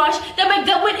brainwashed that my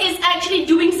government is actually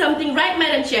doing something right,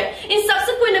 Madam Chair. In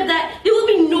subsequent of that, there will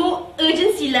be no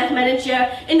urgency left, Madam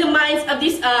Chair, in the minds of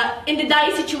this, in the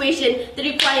dire situation that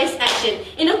requires action.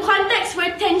 In a context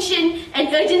where tension and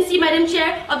urgency, Madam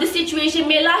Chair, of the situation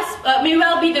may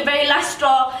well be the very last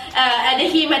straw at the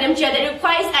hay, Madam Chair, that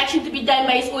requires action to be done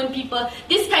by its own people.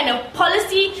 This kind of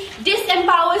policy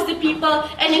disempowers the people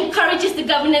and encourages the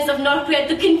governance of North Korea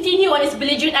to continue on its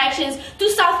belligerent actions to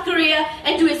South Korea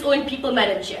and to its own people,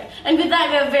 Madam Chair. And with that,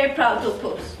 we are very proud to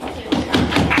oppose.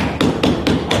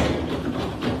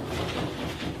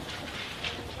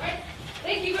 Right.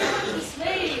 Thank you very much, Ms.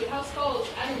 May. House calls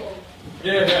animal.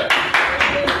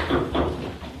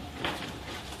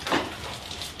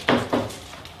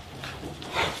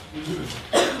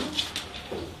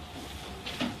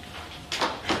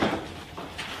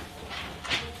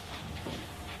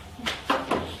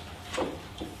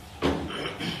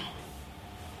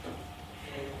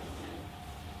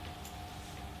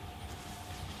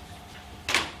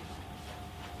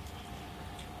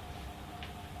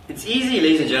 It's easy,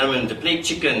 ladies and gentlemen, to play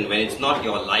chicken when it's not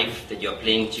your life that you're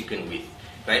playing chicken with.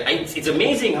 Right? It's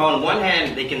amazing how on one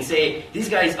hand they can say, these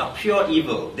guys are pure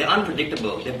evil, they're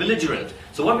unpredictable, they're belligerent.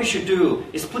 So what we should do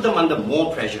is put them under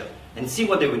more pressure and see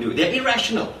what they will do. They're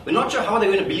irrational. We're not sure how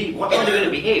they're going to believe, how they're going to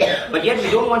behave. But yet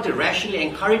we don't want to rationally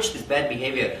encourage this bad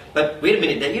behavior. But wait a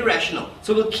minute, they're irrational.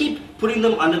 So we'll keep putting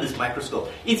them under this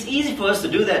microscope. It's easy for us to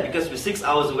do that because we're 6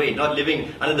 hours away, not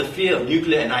living under the fear of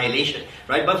nuclear annihilation.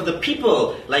 Right? But for the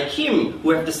people like him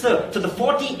who have to serve, for the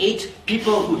 48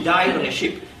 people who died on a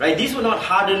ship, right? These were not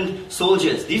hardened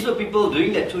soldiers. These were people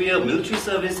doing their 2-year military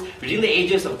service between the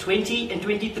ages of 20 and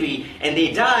 23, and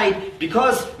they died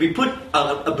because we put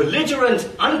a belligerent,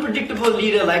 unpredictable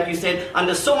leader, like you said,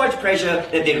 under so much pressure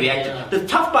that they reacted. The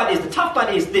tough part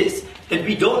is this, that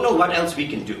we don't know what else we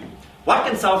can do. What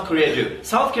can South Korea do?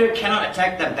 South Korea cannot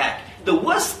attack them back. The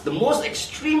worst, the most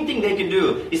extreme thing they can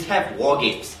do is have war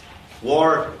games.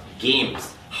 War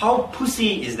games. How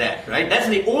pussy is that, right? That's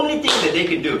the only thing that they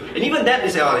can do. And even that, they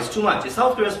say, oh, it's too much. It's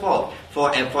South Korea's fault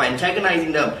for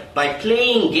antagonizing them by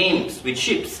playing games with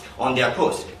ships on their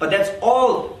coast. But that's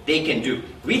all they can do.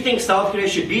 We think South Korea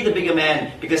should be the bigger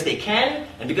man because they can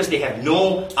and because they have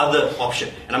no other option.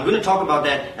 And I'm going to talk about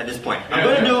that at this point. I'm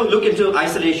going to look into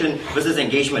isolation versus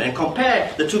engagement and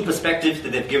compare the two perspectives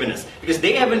that they've given us. Because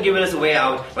they haven't given us a way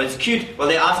out. Well, it's cute. Well,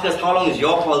 they ask us how long is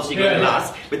your policy going to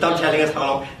last without telling us how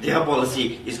long their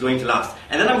policy is going to last.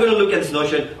 And then I'm going to look at this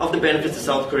notion of the benefits to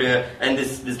South Korea and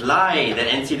this lie that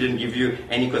NC didn't give you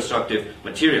any constructive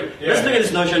material. Let's look at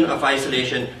this notion of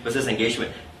isolation versus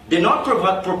engagement. They're not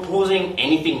proposing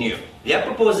anything new. They are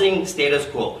proposing status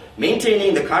quo,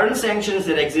 maintaining the current sanctions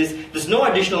that exist. There's no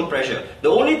additional pressure. The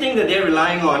only thing that they're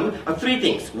relying on are three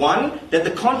things. One, that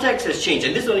the context has changed,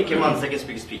 and this only came out in the second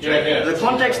speaker's speech, right? Yeah. The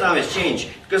context now has changed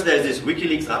because there's this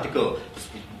WikiLeaks article.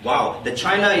 Wow, that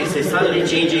China is suddenly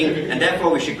changing, and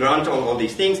therefore we should grant all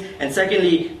these things. And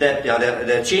secondly, that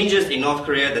the changes in North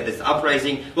Korea, that this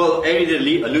uprising, well, I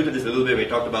already alluded to this a little bit when we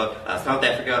talked about South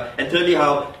Africa. And thirdly,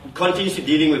 how continuously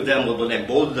dealing with them will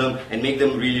embolden them and make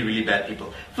them really, really bad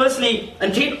people. Firstly,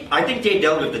 and I think Tate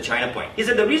dealt with the China point. He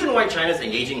said the reason why China is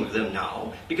engaging with them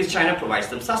now, because China provides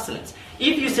them sustenance.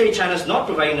 If you say China's not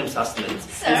providing them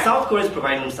sustenance, and South Korea is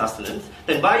providing them sustenance,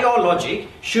 then by your logic,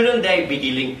 shouldn't they be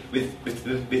dealing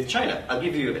with China? I'll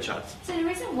give you a chance. So the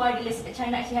reason why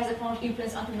China actually has a form of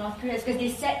influence onto North Korea is because they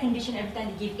set condition every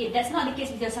time they give aid. That's not the case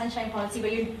with your sunshine policy,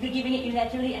 where you're giving it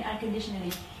unilaterally and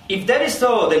unconditionally. If that is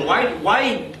so, then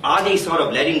why are they sort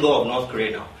of letting go of North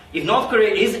Korea now? If North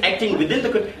Korea is acting within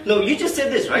the... No, you just said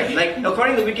this, right? Like,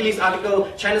 according to the WikiLeaks article,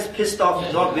 China's pissed off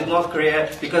with North Korea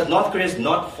because North Korea is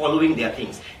not following their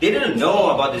things. They didn't know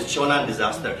about this Cheonan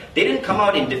disaster. They didn't come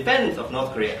out in defense of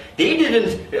North Korea. They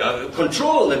didn't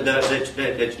control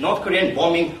the North Korean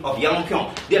bombing of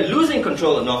Yangpyeong. They're losing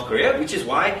control of North Korea, which is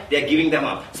why they're giving them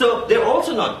up. So they're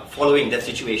also not following that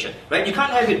situation, right? You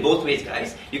can't have it both ways,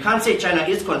 guys. You can't say China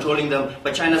is controlling them,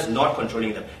 but China's not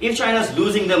controlling them. If China's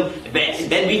losing them,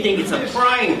 then we think it's a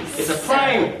prime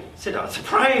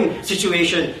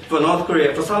situation for South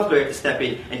Korea to step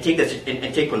in and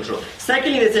take control.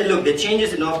 Secondly, they said, look, the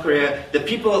changes in North Korea, the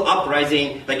people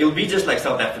uprising, like it will be just like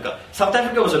South Africa. South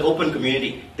Africa was an open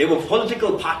community. There were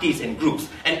political parties and groups.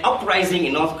 And uprising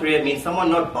in North Korea means someone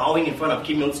not bowing in front of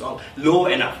Kim Il-sung low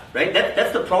enough, right?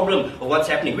 That's the problem of what's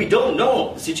happening. We don't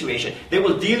know the situation. They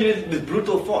will deal with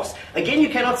brutal force. Again, you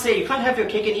cannot say, you can't have your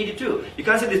cake and eat it too. You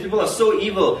can't say these people are so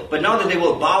evil, but now that they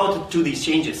will bow to these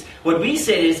changes. What we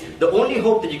said is, the only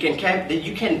hope that you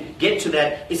can get to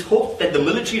that is hope that the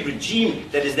military regime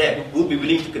that is there will be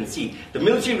willing to concede. The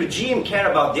military regime care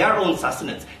about their own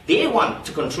sustenance. They want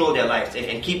to control their lives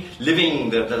and keep living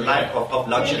the life of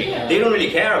luxury. They don't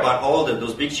really care about all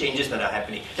those big changes that are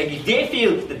happening. Like if they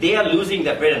feel that they are losing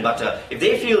their bread and butter, if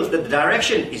they feel that the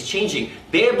direction is changing,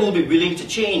 they will be willing to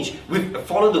change,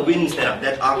 follow the winds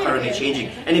that are currently changing.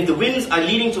 And if the winds are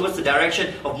leading towards the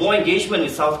direction of more engagement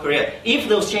with South Korea, if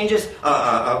those changes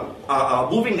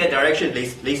are moving that direction,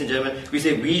 ladies and gentlemen, we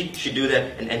say we should do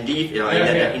that and lead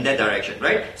in that direction,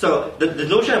 right? So the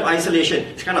notion of isolation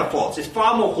is kind of false. It's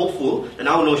far more hopeful than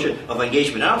our notion of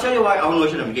engagement. And I'll tell you why our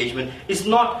notion of engagement is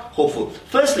not hopeful.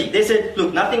 Firstly, they said,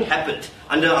 look, nothing happened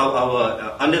under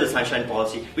the Sunshine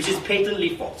Policy, which is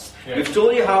patently false. We've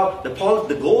told you how the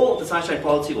goal of the Sunshine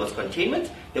Policy was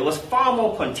containment. There was far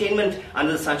more containment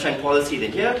under the Sunshine Policy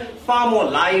than here. Far more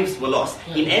lives were lost.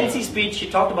 In NC's speech, she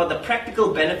talked about the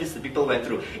practical benefits that people went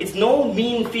through. It's no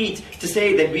mean feat to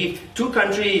say that two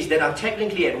countries that are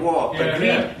technically at war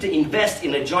agreed to invest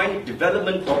in a joint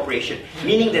development cooperation,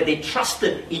 meaning that they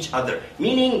trusted each other,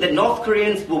 meaning that North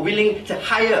Koreans were willing to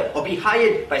hire or be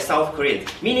hired by South Koreans,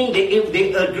 meaning they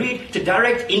agreed to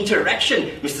direct interaction,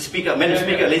 Mr. Speaker, Madam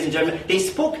Speaker, ladies and gentlemen. They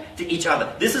spoke to each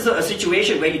other. This is a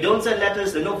situation where you don't send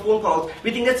letters, there are no phone calls.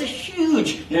 We think that's a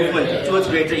huge movement towards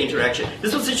greater interaction.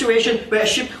 This was a situation where a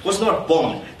ship was not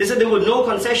bombed. They said there were no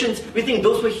concessions. We think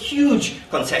those were huge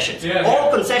concessions.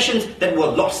 All concessions that were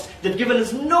lost. They've given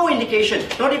us no indication,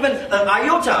 not even an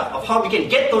iota of how we can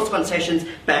get those concessions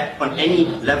back on any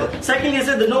level. Secondly, they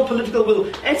said there's no political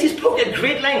will. And she spoke at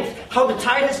great length how the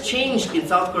tide has changed in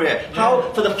South Korea. How,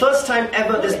 for the first time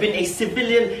ever, there's been a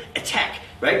civilian attack,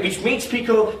 right? Which makes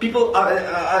people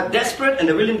are desperate and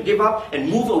they're willing to give up and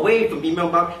move away from Lee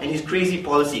Myung-bak and his crazy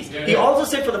policies. He also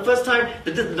said for the first time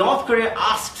that North Korea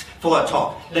asked for a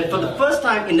talk. That for the first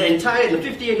time in the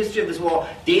 50-year history of this war,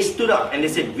 they stood up and they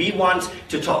said, we want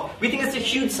to talk. We think it's a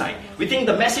huge sign. We think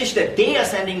the message that they are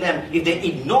sending them, if they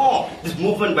ignore this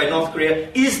movement by North Korea,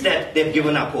 is that they've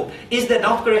given up hope. Is that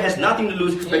North Korea has nothing to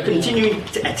lose by continuing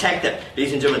to attack them,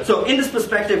 ladies and gentlemen. So in this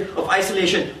perspective of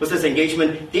isolation versus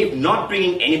engagement, they're not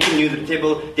bringing anything new to the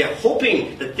table. They're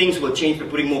hoping that things will change by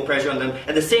putting more pressure on them.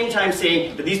 At the same time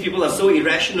saying that these people are so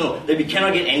irrational that we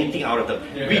cannot get anything out of them.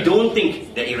 We don't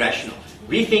think they're irrational.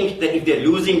 We think that if they're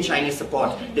losing Chinese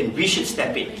support, then we should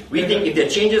step in. We think if their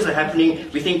changes are happening,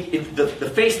 we think if the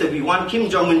face that we want Kim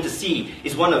Jong-un to see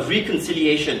is one of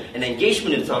reconciliation and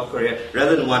engagement in South Korea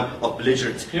rather than one of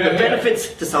belligerence. The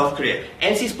benefits to South Korea.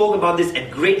 NC spoke about this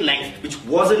at great length, which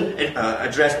wasn't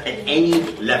addressed at any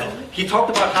level. He talked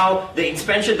about how the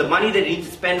expansion, the money they need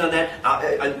to spend on that,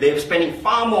 they're spending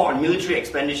far more on military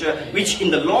expenditure, which in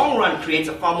the long run creates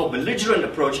a far more belligerent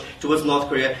approach towards North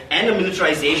Korea and a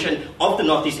militarization of the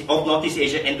Northeast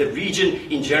Asia and the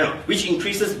region in general, which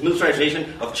increases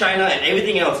militarization of China and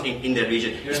everything else in that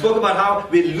region. He spoke about how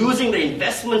we're losing the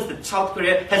investments that South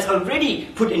Korea has already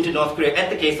put into North Korea at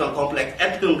the Kaesong complex,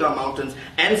 at the Gyeonggam Mountains,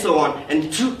 and so on,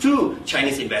 and to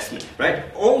Chinese investment, right?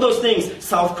 All those things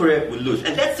South Korea will lose,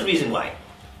 and that's the reason why.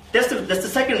 That's the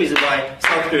second reason why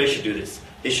South Korea should do this.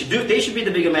 They should be the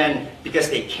bigger man because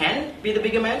they can be the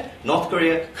bigger man. North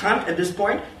Korea can't at this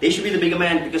point. They should be the bigger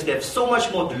man because they have so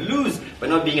much more to lose by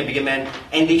not being a bigger man.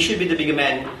 And they should be the bigger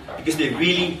man because they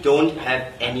really don't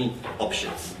have any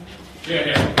options.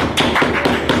 Okay,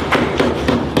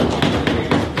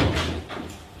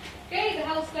 the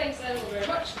House thanks Daniel very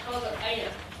much. Calls up Aina.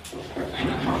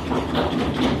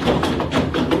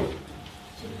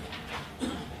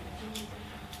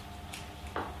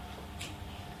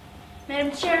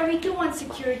 Madam Chair, we do want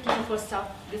security for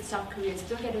the South Koreans,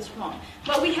 don't get us wrong.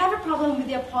 But we have a problem with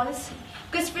their policy.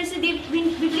 Because firstly,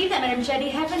 we believe that, Madam Chair, they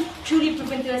haven't truly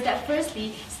proven to us that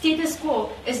firstly, status quo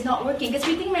is not working. Because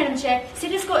we think, Madam Chair,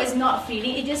 status quo is not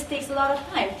failing, it just takes a lot of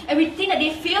time. And we think that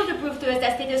they failed to prove to us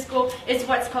that status quo is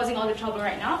what's causing all the trouble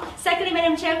right now. Secondly,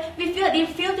 Madam Chair, we feel that they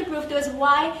failed to prove to us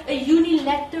why a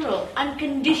unilateral,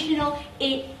 unconditional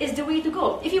aid is the way to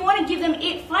go. If you want to give them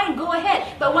aid, fine, go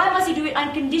ahead. But why must you do it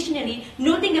unconditionally,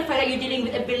 noting the fact that you're dealing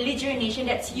with a belligerent nation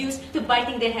that's used to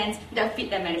biting their hands that feed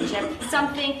them, Madam Chair?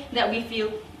 Something that we feel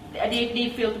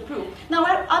they fail to prove. Now,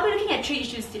 I'll be looking at three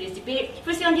issues to this debate.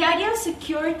 Firstly, on the idea of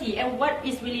security and what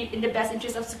is really in the best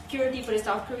interest of security for the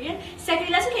South Korean.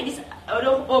 Secondly, let's look at this,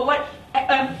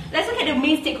 let's look at the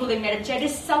main stakeholder, Madam Chair.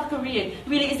 This South Korean,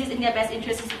 really is this in their best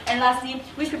interest? And lastly,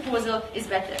 which proposal is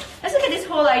better? Let's look at this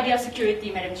whole idea of security,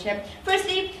 Madam Chair.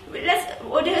 Firstly,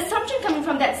 the assumption coming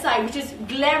from that side, which is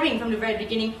glaring from the very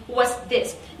beginning, was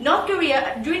this. North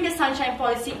Korea, during the Sunshine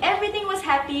Policy, everything was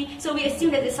happy, so we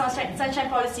assumed that the Sunshine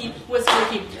Policy was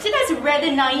working. So that's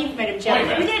rather naive, Madam Chair.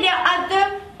 We think there are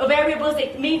other variables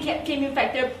that came in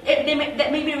factor. That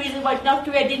may be the reason why North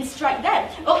Korea didn't strike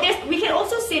that. We can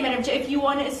also say, Madam Chair, if you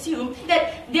want to assume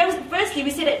that firstly,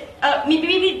 we said that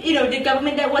maybe the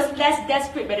government that was less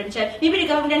desperate, Madam Chair. Maybe the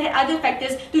government had other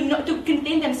factors to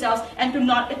contain themselves and to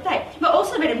not attack. But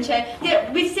also, Madam Chair,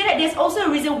 we say that there's also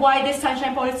a reason why the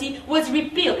Sunshine Policy was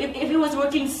repealed. If it was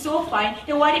working so fine,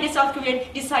 then why did the South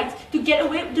Korean decide to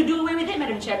do away with it,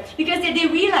 Madam Chair? Because they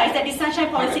realized that the Sunshine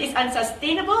Policy is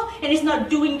unsustainable and it's not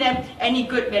doing them any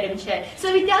good, Madam Chair.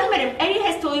 So we tell you, Madam, Eddie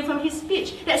has told you from his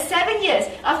speech that 7 years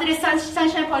after the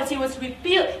Sunshine Policy was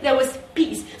repealed, there was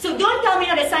peace. So don't tell me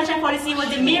that the Sunshine Policy was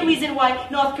the main reason why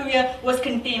North Korea was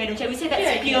contained, Madam Chair. We say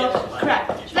that's pure crap.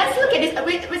 Let's look at this.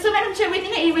 So, Madam Chair, we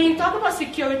think that when you talk about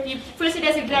security, firstly,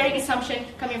 there's a glaring assumption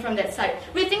coming from that side.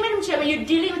 We think, Madam Chair, when you're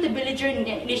dealing with a belligerent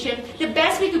nation, the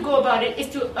best way to go about it is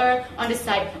to err on the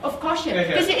side of caution.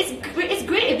 Because it's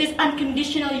great if this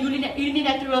unconditional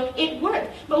unilateral aid works.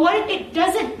 But what if it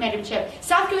doesn't, Madam Chair?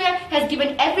 South Korea has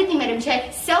given everything, Madam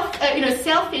Chair, selflessly,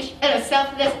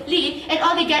 and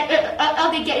all they get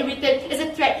in return is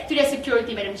a threat to their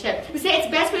security, Madam Chair. We say it's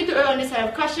best for you to err on the side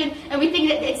of caution, and we think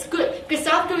that it's good because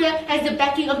South Korea has the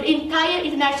backing of the entire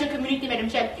international community, Madam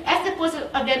Chair, as opposed to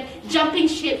them jumping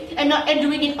ship and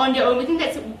doing it on their own. We think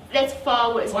that's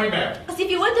far worse. Because if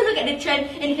you were to look at the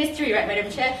trend in history, right, Madam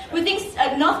Chair, we think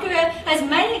North Korea has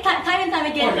time and time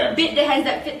again bit the hands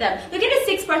that fit them. Look at the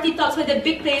six-party talks where the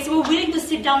big players were willing to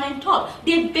sit down and talk.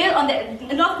 They bailed on that.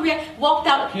 North Korea walked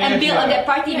out and bailed on that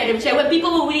party, Madam Chair, where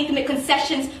people were willing to make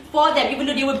concessions for them, even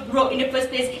though they were broke in the first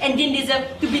place and didn't deserve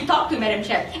to be talked to, Madam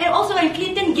Chair. And also when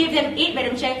Clinton gave them aid,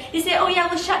 Madam Chair, they said, oh yeah,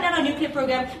 we'll shut down our nuclear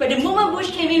program. But the moment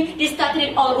Bush came in, they started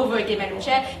it all over again, Madam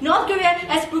Chair. North Korea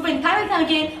has proven time and time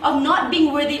again of not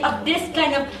being worthy of this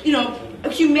kind of,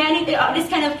 humanity, this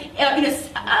kind of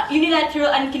unilateral,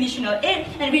 unconditional aid,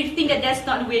 and we think that that's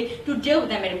not the way to deal with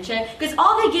them, Madam Chair. Because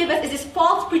all they give us is this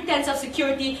false pretense of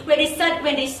security, where they stop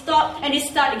and they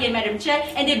start again, Madam Chair,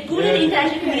 and they bully the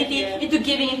international community into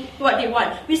giving what they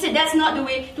want. We said that's not the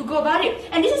way to go about it.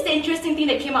 And this is the interesting thing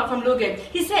that came out from Logan.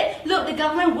 He said, look, the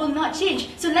government will not change,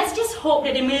 so let's just hope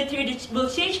that the military will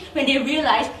change when they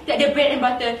realize that their bread and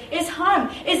butter is harmed.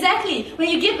 Exactly. When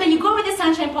you go with the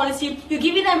Sunshine Policy, you're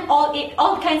giving them all aid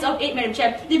all kinds of aid, Madam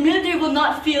Chair, the military will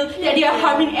not feel that they are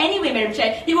harmed in any way, Madam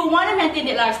Chair. They will want to maintain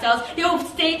their lifestyles. They will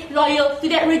stay loyal to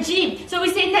that regime. So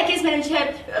we say in that case, Madam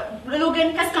Chair,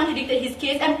 Logan has contradicted his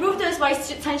case and proved to us why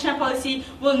sunshine policy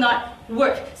will not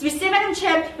work. So we say, Madam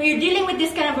Chair, when you're dealing with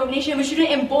this kind of nation, we shouldn't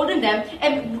embolden them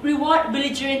and reward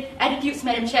belligerent attitudes,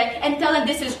 Madam Chair, and tell them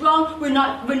this is wrong, we're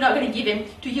not going to give him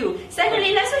to you.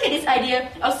 Secondly, let's look at this idea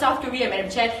of South Korea, Madam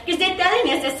Chair, because they're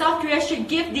telling us that South Korea should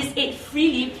give this aid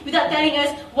freely without telling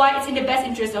us why it's in the best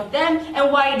interest of them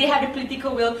and why they have the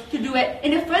political will to do it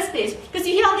in the first place. Because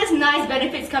you hear all these nice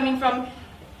benefits coming from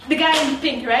the guy in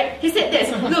pink, right? He said this,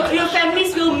 look, your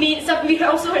families will meet, we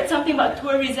also heard something about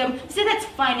tourism. He said that's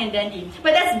fine and dandy.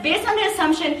 But that's based on the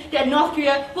assumption that North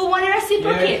Korea will want to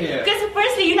reciprocate. Because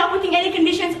firstly, you're not putting any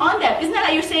conditions on them. It's not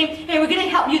like you're saying, hey, we're going to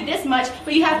help you this much,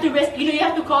 but you have to you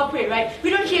have to cooperate, right?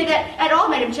 We don't hear that at all,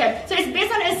 Madam Chair. So it's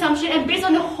based on the assumption and based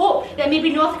on the hope that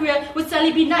maybe North Korea would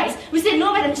suddenly be nice. We say,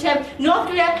 no, Madam Chair, North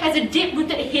Korea has a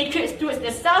deep-rooted hatred towards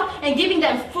the South, and giving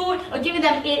them food or giving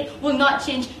them aid will not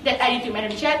change that attitude,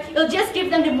 Madam Chair. It'll just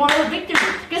give them the moral victory.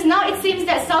 Because now it seems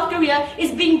that South Korea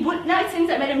is being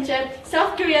Madam Chair,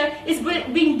 South Korea is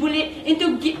being bullied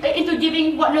into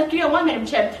giving what North Korea wants, Madam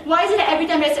Chair. Why is it that every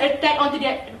time there's an attack onto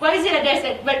their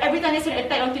every time there's an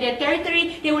attack onto their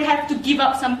territory, they would have to give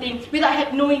up something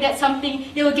without knowing that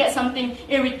they will get something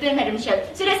in return, Madam Chair.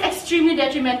 So that's extremely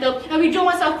detrimental, and we don't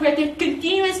want South Korea to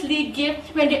continuously give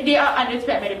when they are under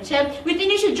threat, Madam Chair. We think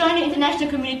they should join the international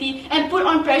community and put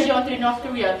on pressure onto the North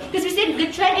Korea. Because we say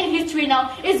the trend in history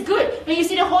now is good. When you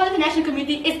see the whole international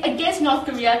community is against North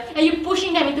Korea and you're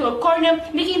pushing them into a corner,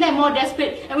 making them more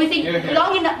desperate, and we think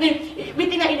long enough, we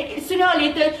think that sooner or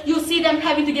later you'll see them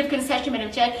having to give concession,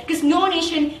 Madam Chair, because no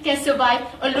nation can survive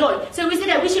alone. So we say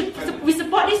that we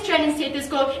support this trend in status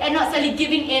quo and not suddenly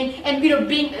giving in and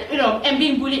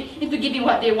being bullied into giving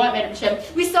what they want, Madam Chair.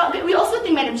 We also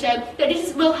think, Madam Chair, that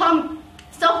this will harm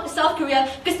South Korea,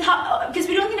 because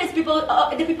we don't think there's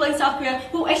the people in South Korea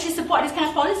who actually support this kind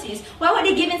of policies. Why would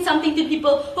they give in something to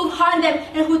people who harm them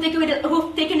and who've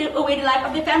taken away the life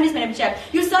of their families, Madam Chair?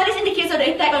 You saw this in the case of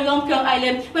the attack on Yongpyong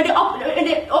Island, where the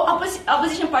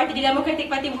opposition party, the Democratic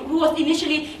Party, who was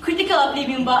initially critical of Lee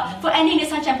Myung-bak for ending the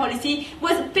sunshine policy,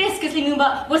 was pissed because Lee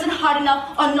Myung-bak wasn't hard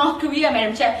enough on North Korea,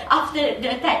 Madam Chair, after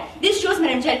the attack. This shows,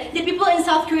 Madam Chair, the people in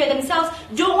South Korea themselves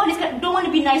don't want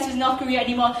to be nice with North Korea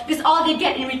anymore, because all they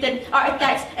get in return are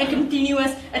attacks and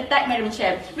continuous attack, Madam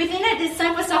Chair. We think that it's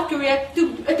time for South Korea to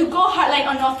go hardline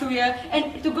on North Korea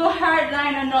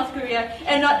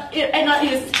and not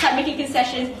start making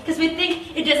concessions, because we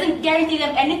think it doesn't guarantee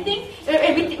them anything.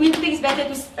 We think it's better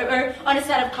to err on the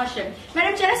side of caution.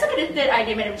 Madam Chair, let's look at the third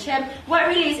idea, Madam Chair. What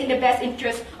really is in the best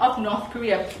interest of North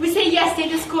Korea? We say yes,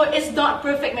 status quo is not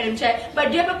perfect, Madam Chair,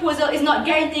 but their proposal is not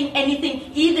guaranteeing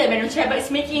anything either, Madam Chair, but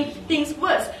it's making things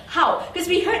worse. How? Because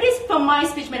we heard this from my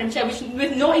speech, Madam Chair,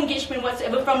 with no engagement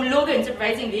whatsoever from Logan,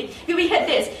 surprisingly. We heard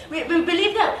this. We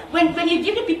believe that when you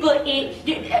give the people aid,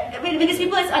 when we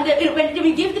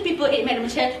give the people aid, Madam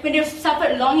Chair, when they've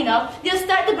suffered long enough, they'll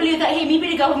start to believe that, hey, maybe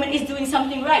the government is doing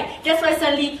something right. That's why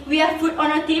suddenly we have food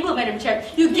on our table, Madam Chair.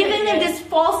 You're giving them this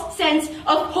false sense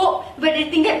of hope, but they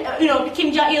think that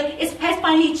Kim Jong-il has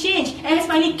finally changed and has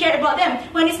finally cared about them,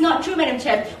 when it's not true, Madam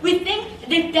Chair. We think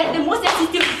that the most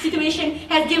situation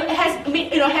has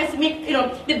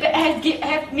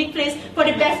made place for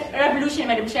the best revolution,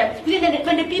 Madam Chair.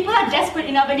 When the people are desperate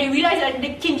enough and they realize that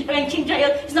when Kim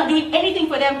Jong-il is not doing anything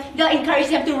for them, they'll encourage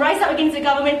them to rise up against the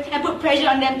government and put pressure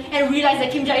on them and realize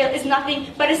that Kim Jong-il is nothing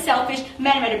but a selfish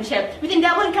man, Madam Chair. We think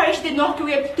that will encourage the North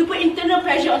Korea to put internal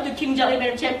pressure onto Kim Jong-il,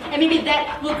 Madam Chair, and maybe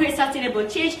that will create sustainable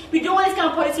change. We don't want this kind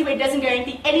of policy where it doesn't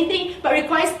guarantee anything but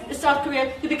requires South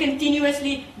Korea to be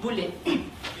continuously bullied.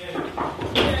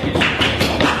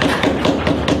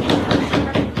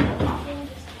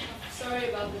 Sorry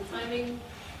about the timing.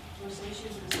 There were some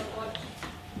issues with the stopwatch.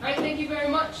 Alright, thank you very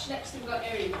much. Next we've got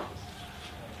Ari.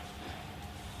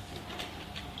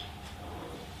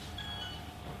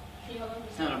 No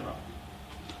problem.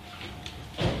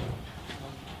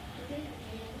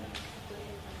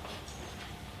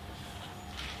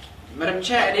 Madam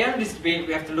Chair, at the end of this debate,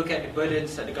 we have to look at the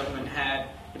burdens that the government had,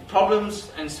 the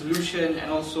problems and solution, and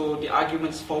also the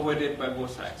arguments forwarded by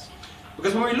both sides.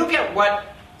 Because when we look at what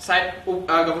side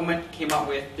our government came up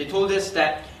with, they told us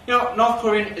that North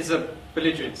Korea is a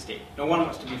belligerent state. No one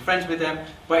wants to be friends with them,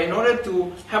 but in order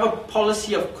to have a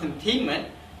policy of containment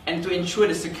and to ensure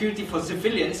the security for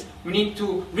civilians, we need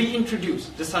to reintroduce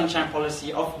the sunshine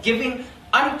policy of giving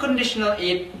unconditional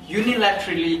aid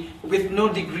unilaterally with no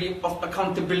degree of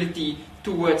accountability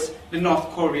towards the North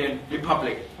Korean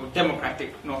Republic, or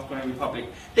Democratic North Korean Republic.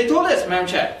 They told us, Madam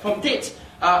Chair, from Tate's,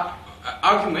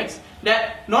 arguments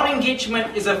that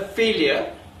non-engagement is a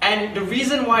failure, and the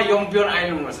reason why Yongbyon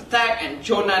Island was attacked and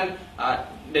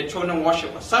the Chonan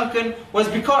warship was sunken was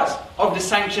because of the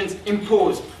sanctions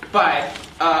imposed by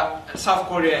South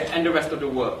Korea and the rest of the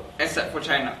world, except for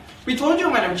China. We told you,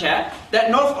 Madam Chair,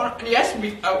 that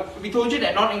we told you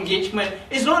that non-engagement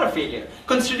is not a failure,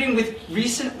 considering with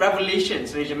recent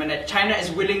revelations, that China is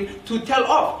willing to tell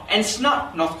off and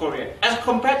snub North Korea, as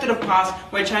compared to the past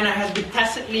where China has been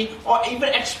tacitly or even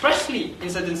expressly,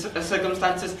 in certain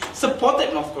circumstances,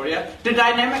 supported North Korea. The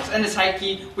dynamics and the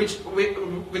psyche with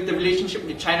the relationship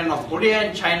with China, North Korea,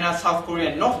 and China, South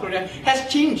Korea, and North Korea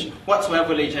has changed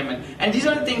whatsoever, ladies and gentlemen. And these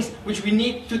are the things which we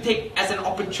need to take as an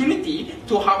opportunity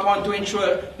to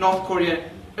ensure North Korea,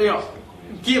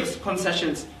 gives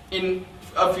concessions in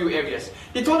a few areas.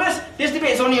 They told us this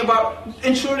debate is only about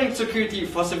ensuring security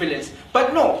for civilians.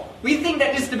 But no, we think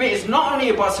that this debate is not only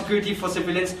about security for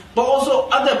civilians, but also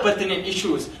other pertinent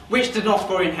issues which the North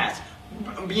Korean has.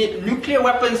 Be it nuclear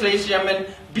weapons, ladies and gentlemen,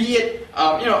 be it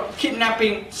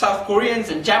kidnapping South Koreans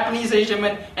and Japanese, ladies and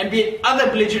gentlemen, and be it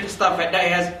other belligerent stuff that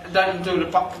it has done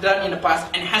in the past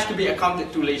and has to be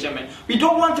accounted to, ladies and gentlemen. We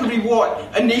don't want to reward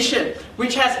a nation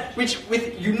which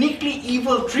with uniquely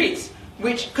evil traits,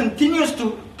 which continues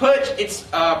to purge its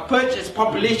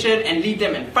population and lead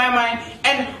them in famine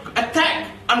and attack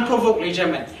unprovoked, ladies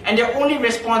and gentlemen. And their only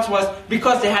response was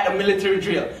because they had a military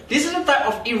drill. This is the type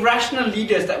of irrational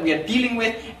leaders that we are dealing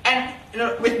with, and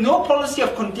with no policy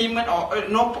of containment or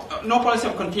no policy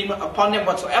of containment upon them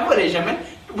whatsoever, ladies and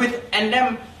gentlemen, and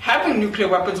them having nuclear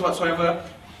weapons whatsoever,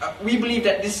 we believe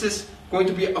that this is going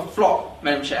to be a flaw,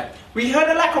 Madam Chair. We heard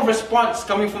a lack of response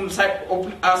coming from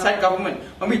outside government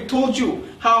when we told you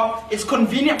how it's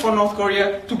convenient for North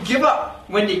Korea to give up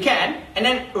when they can and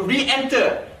then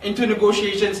re-enter into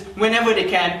negotiations whenever they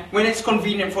can, when it's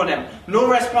convenient for them. No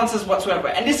responses whatsoever.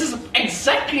 And this is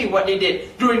exactly what they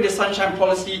did during the Sunshine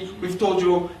Policy we've told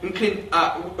you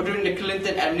during the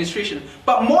Clinton administration.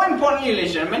 But more importantly,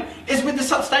 ladies and gentlemen, is with the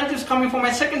substantives coming from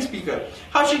my second speaker.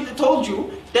 How she told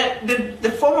you that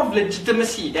the form of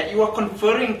legitimacy that you are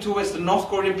conferring towards the North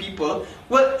Korean people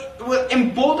will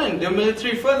embolden the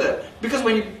military further. Because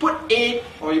when you put aid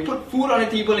or you put food on the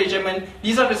table, ladies and gentlemen,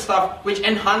 these are the stuff which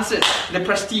enhances the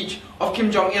prestige of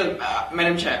Kim Jong-il,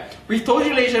 Madam Chair. We've told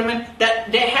you, ladies and gentlemen,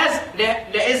 that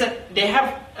they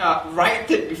have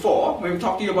rioted before when we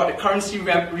talked to you about the currency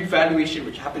revaluation,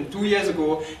 which happened 2 years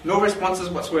ago. No responses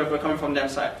whatsoever coming from their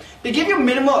side. They give you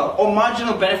minimal or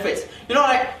marginal benefits.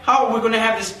 Like how we're going to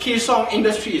have this Kaesong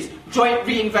Industries joint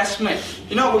reinvestment.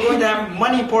 We're going to have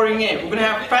money pouring in. We're going to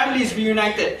have families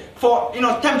reunited.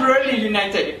 Temporarily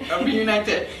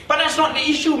reunited. But that's not the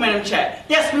issue, Madam Chair.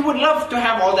 Yes, we would love to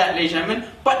have all that, ladies and gentlemen,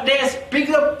 but there's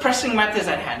bigger pressing matters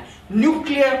at hand.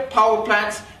 Nuclear power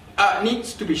plants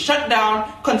needs to be shut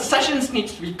down, concessions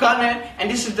needs to be garnered, and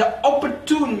this is the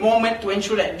opportune moment to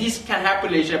ensure that this can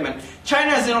happen, ladies and gentlemen.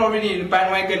 China is already in the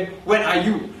bandwagon. When are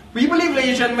you? We believe,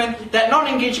 ladies and gentlemen, that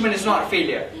non-engagement is not a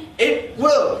failure. It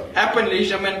will happen,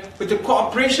 ladies and gentlemen, with the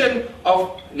cooperation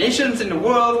of nations in the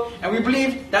world, and we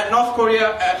believe that South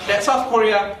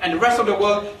Korea and the rest of the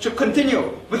world should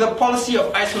continue with a policy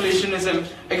of isolationism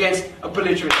against a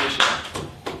belligerent nation.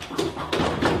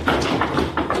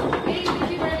 Okay,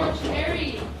 thank you very much,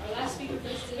 Mary. Our last speaker for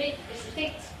this debate is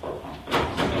Tate.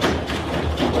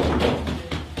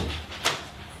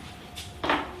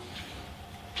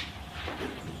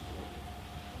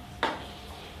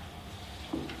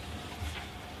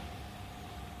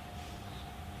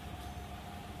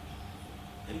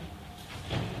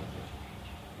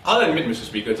 I'll admit, Mr.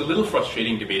 Speaker, it's a little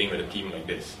frustrating debating with a team like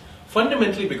this.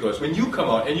 Fundamentally because when you come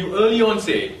out and you early on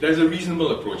say there's a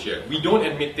reasonable approach here, we don't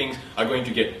admit things are going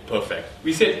to get perfect.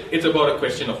 We said it's about a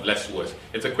question of less worse.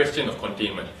 It's a question of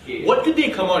containment. Yeah. What did they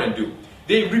come out and do?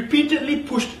 They repeatedly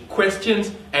pushed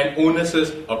questions and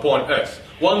onuses upon us,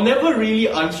 while never really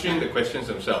answering the questions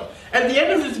themselves. At the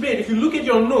end of this debate, if you look at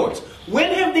your notes,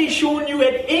 when have they shown you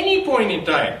at any point in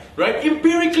time, right,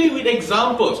 empirically with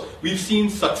examples, we've seen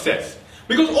success?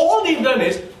 Because all they've done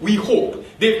is, we hope,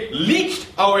 they've leached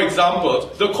our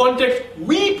examples, the context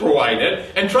we provided,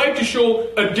 and tried to show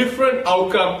a different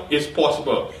outcome is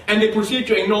possible. And they proceed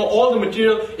to ignore all the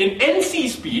material in NC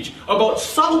speech about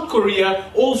South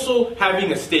Korea also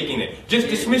having a stake in it. Just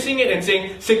dismissing it and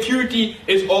saying security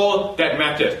is all that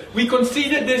matters. We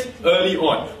conceded this early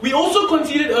on. We also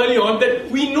conceded early on that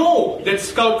we know that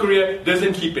South Korea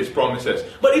doesn't keep its promises.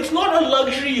 But it's not a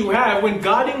luxury you have when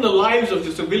guarding the lives of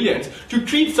the civilians to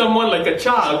treat someone like a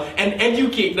child and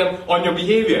educate them on your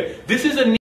behavior. This is a